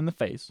punch him in the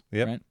face.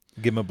 Yep. Right?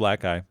 Give him a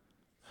black eye.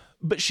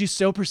 But she's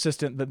so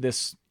persistent that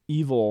this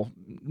evil,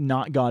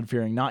 not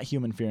God-fearing, not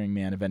human-fearing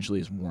man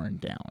eventually is worn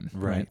down.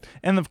 Right.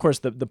 And of course,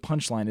 the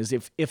punchline is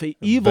if an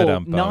evil,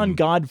 Ba-dum-bum.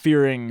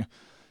 non-God-fearing,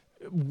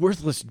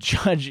 worthless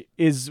judge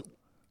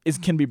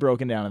can be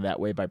broken down in that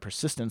way by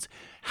persistence,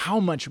 how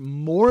much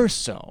more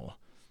so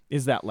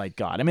is that like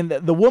God? I mean,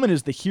 the woman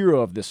is the hero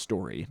of this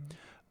story.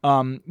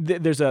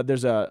 There's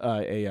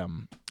a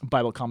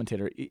Bible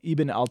commentator,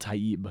 Ibn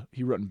al-Tayyib.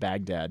 He wrote in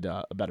Baghdad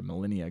about a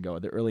millennia ago,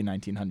 the early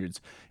 1900s,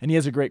 and he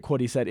has a great quote.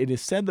 He said, "It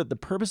is said that the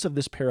purpose of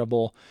this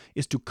parable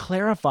is to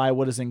clarify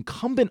what is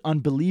incumbent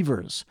on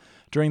believers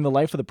during the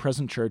life of the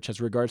present church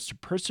as regards to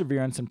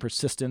perseverance and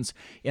persistence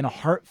in a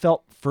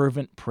heartfelt,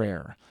 fervent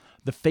prayer.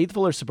 The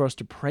faithful are supposed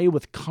to pray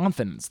with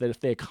confidence that if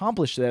they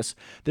accomplish this,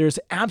 there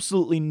is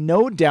absolutely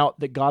no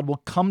doubt that God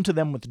will come to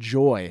them with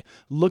joy,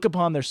 look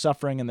upon their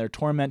suffering and their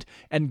torment,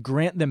 and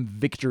grant them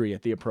victory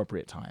at the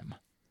appropriate time.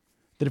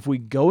 That if we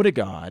go to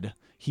God,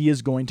 he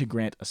is going to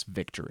grant us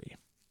victory.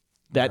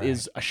 That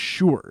is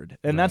assured.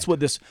 And that's what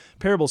this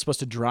parable is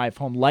supposed to drive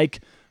home, like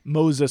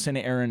Moses and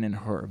Aaron and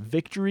Hur.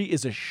 Victory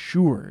is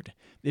assured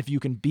if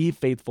you can be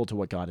faithful to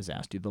what God has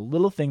asked you. The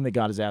little thing that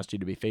God has asked you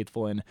to be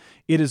faithful in,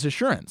 it is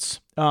assurance.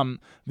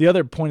 The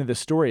other point of this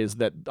story is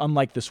that,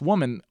 unlike this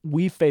woman,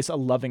 we face a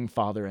loving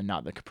father and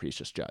not the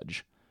capricious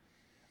judge.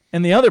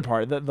 And the other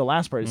part, the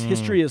last part, is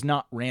history is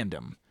not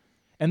random.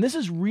 And this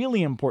is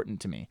really important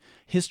to me.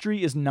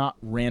 History is not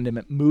random.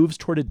 It moves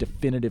toward a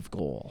definitive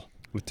goal.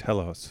 With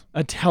telos.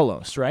 A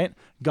telos, right?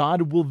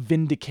 God will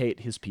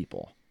vindicate his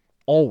people.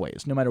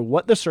 Always. No matter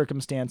what the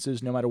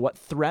circumstances, no matter what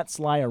threats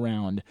lie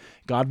around,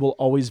 God will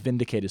always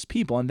vindicate his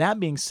people. And that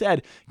being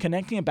said,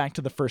 connecting it back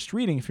to the first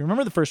reading, if you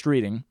remember the first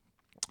reading,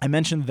 I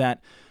mentioned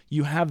that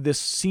you have this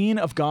scene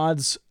of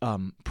God's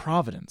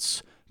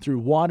providence through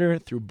water,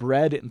 through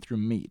bread, and through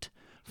meat,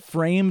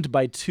 framed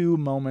by two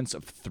moments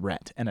of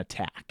threat and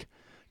attack.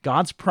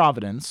 God's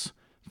providence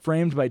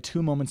framed by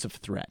two moments of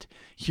threat.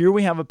 Here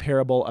we have a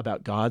parable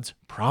about God's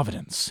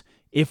providence.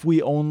 If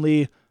we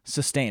only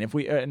sustain, if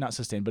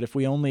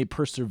we only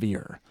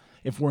persevere,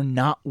 if we're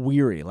not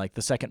weary, like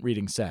the second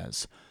reading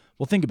says.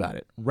 Well, think about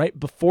it. Right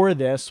before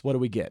this, what do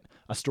we get?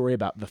 A story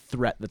about the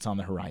threat that's on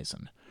the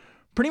horizon.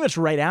 Pretty much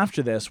right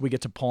after this, we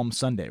get to Palm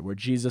Sunday, where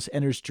Jesus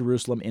enters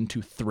Jerusalem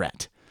into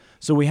threat.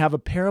 So we have a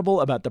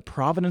parable about the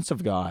providence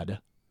of God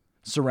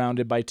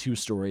surrounded by two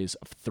stories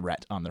of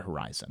threat on the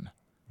horizon.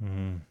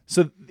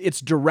 So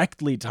it's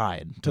directly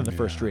tied to the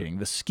first reading.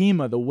 The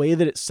schema, the way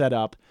that it's set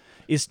up,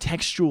 is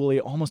textually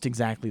almost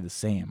exactly the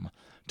same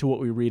to what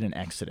we read in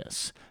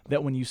Exodus.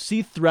 That when you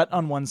see threat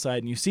on one side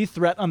and you see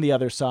threat on the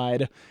other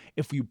side,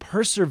 if you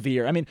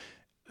persevere, I mean,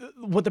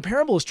 what the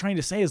parable is trying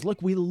to say is,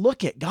 look, we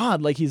look at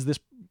God like he's this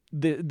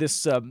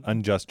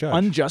Unjust judge.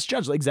 unjust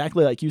judge,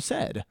 exactly like you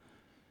said.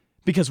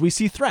 Because we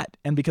see threat,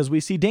 and because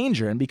we see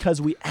danger, and because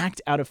we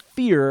act out of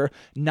fear,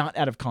 not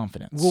out of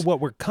confidence. Well,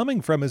 what we're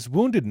coming from is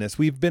woundedness.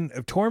 We've been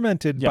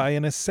tormented by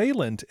an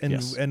assailant, and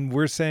Yes. and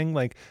we're saying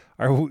like,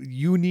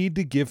 you need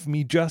to give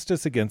me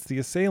justice against the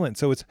assailant.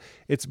 So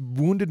it's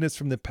woundedness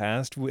from the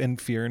past and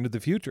fear into the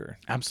future.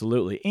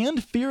 Absolutely.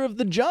 And fear of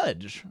the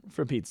judge,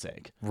 for Pete's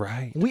sake.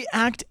 Right. We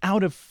act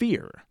out of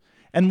fear.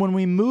 And when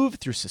we move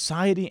through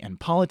society and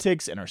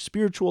politics and our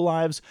spiritual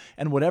lives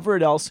and whatever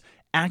else,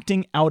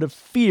 acting out of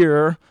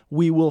fear,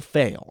 we will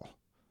fail.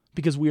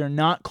 Because we are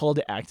not called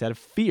to act out of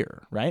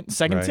fear, right?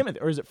 Second Timothy,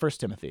 or is it First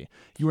Timothy?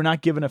 You were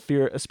not given a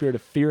spirit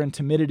of fear and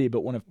timidity,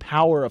 but one of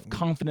power, of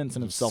confidence,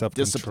 and of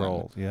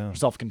self-discipline. Self-control,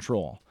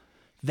 Self-control.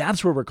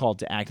 That's where we're called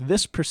to act.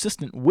 This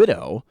persistent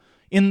widow,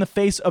 in the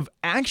face of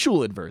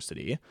actual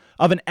adversity,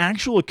 of an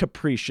actual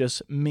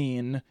capricious,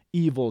 mean,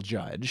 evil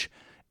judge,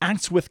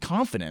 acts with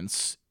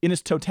confidence in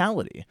its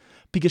totality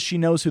because she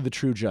knows who the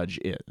true judge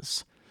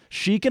is.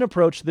 She can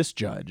approach this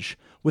judge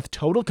with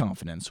total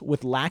confidence,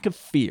 with lack of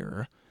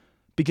fear,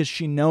 because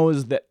she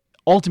knows that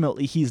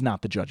ultimately he's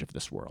not the judge of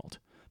this world,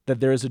 that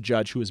there is a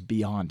judge who is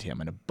beyond him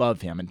and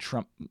above him, and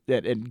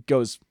it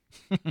goes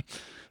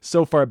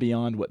so far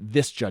beyond what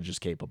this judge is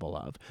capable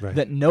of,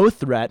 that no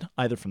threat,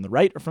 either from the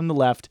right or from the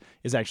left,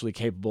 is actually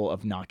capable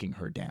of knocking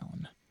her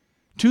down.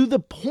 to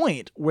the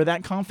point where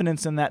that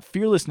confidence and that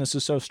fearlessness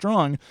is so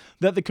strong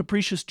that the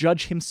capricious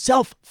judge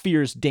himself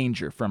fears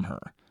danger from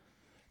her.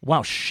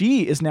 Wow,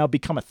 she is now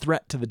become a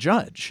threat to the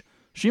judge.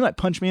 She might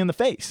punch me in the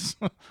face.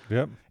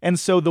 Yep. And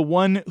so the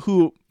one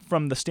who,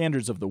 from the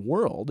standards of the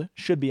world,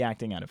 should be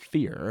acting out of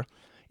fear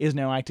is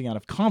now acting out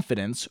of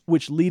confidence,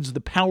 which leads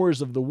the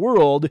powers of the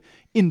world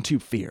into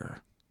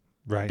fear.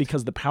 Right.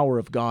 Because the power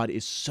of God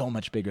is so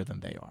much bigger than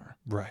they are.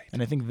 Right.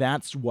 And I think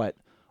that's what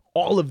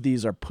all of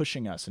these are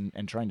pushing us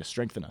and trying to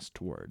strengthen us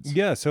towards.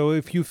 Yeah, so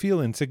if you feel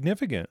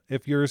insignificant,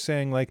 if you're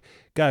saying like,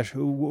 gosh,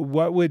 who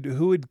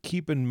would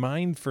keep in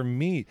mind for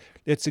me?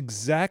 It's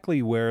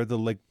exactly where the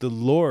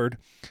Lord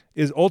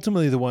is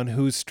ultimately the one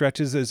who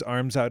stretches his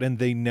arms out and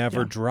they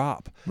never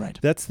drop. Right.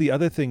 That's the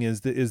other thing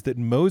is that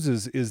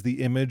Moses is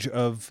the image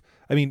of,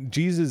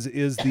 Jesus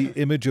is the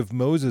image of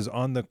Moses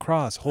on the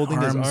cross, holding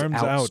his arms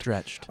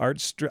outstretched.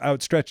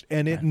 outstretched,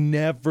 and it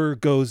never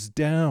goes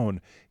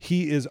down.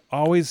 He is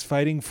always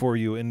fighting for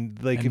you, and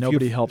And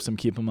nobody helps him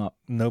keep him up.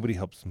 Nobody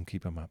helps him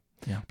keep him up.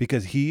 Yeah.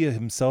 Because he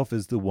himself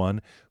is the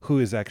one who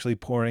is actually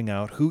pouring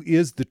out, who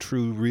is the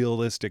true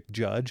realistic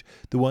judge,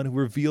 the one who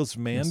reveals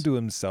man to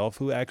himself,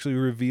 who actually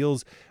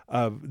reveals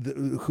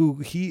who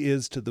he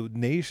is to the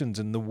nations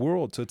and the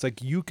world. So it's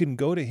like you can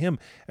go to him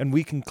and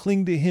we can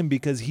cling to him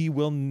because he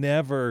will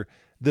never.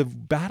 The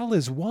battle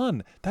is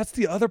won. That's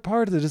the other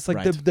part of it. It's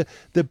like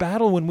the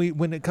battle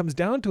when it comes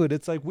down to it,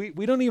 it's like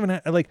we don't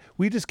even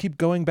we just keep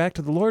going back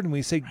to the Lord and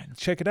we say,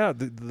 check it out,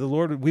 the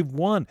Lord, we've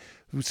won.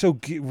 So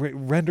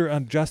render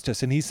on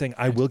justice, and he's saying,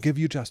 I will give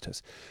you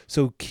justice.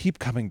 So keep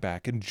coming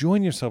back and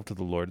join yourself to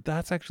the Lord.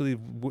 That's actually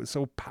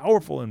so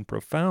powerful and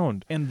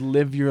profound. And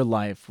live your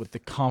life with the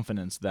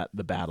confidence that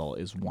the battle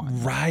is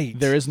won. Right.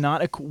 There is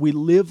not we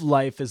live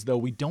life as though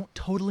we don't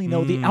totally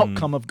know the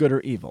outcome of good or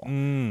evil.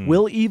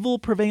 Will evil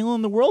prevail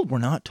in the world? We're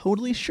not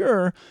totally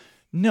sure.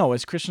 No,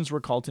 as Christians,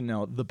 we're called to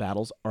know the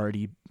battle's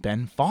already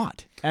been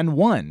fought and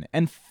won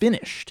and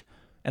finished.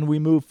 And we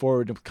move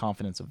forward with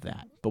confidence of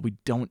that. But we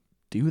don't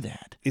do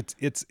that.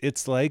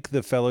 It's like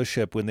the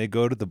fellowship when they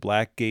go to the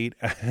black gate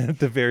at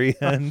the very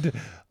end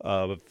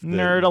of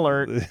Nerd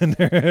alert.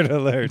 Nerd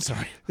alert.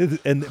 Sorry.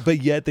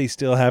 But yet they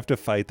still have to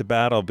fight the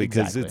battle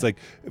because it's like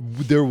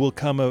there will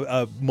come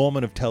a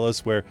moment of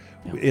Tellus where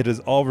it is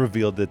all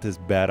revealed that this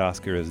bad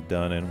Oscar is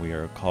done and we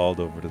are called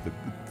over to the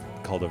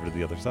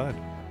other side.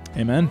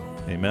 Amen.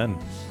 Amen.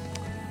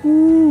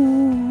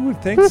 Ooh,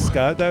 thanks,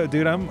 Scott.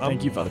 Dude,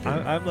 Thank you, Father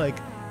Peter. I'm like,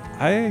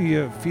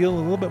 I feel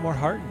a little bit more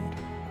heartened.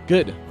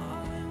 Good.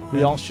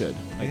 We all should,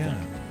 I Yeah.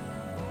 think.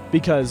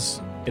 Because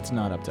it's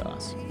not up to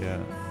us. Yeah.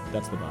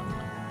 That's the bottom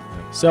line.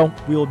 Yeah. So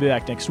we will be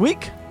back next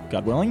week,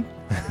 God willing.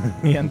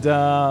 And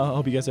I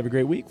hope you guys have a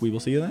great week. We will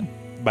see you then.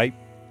 Bye.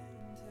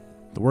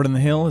 The Word on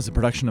the Hill is a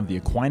production of the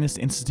Aquinas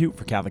Institute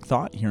for Catholic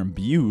Thought here in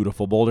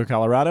beautiful Boulder,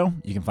 Colorado.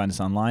 You can find us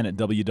online at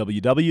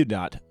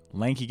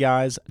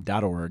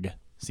www.lankyguys.org.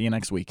 See you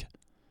next week.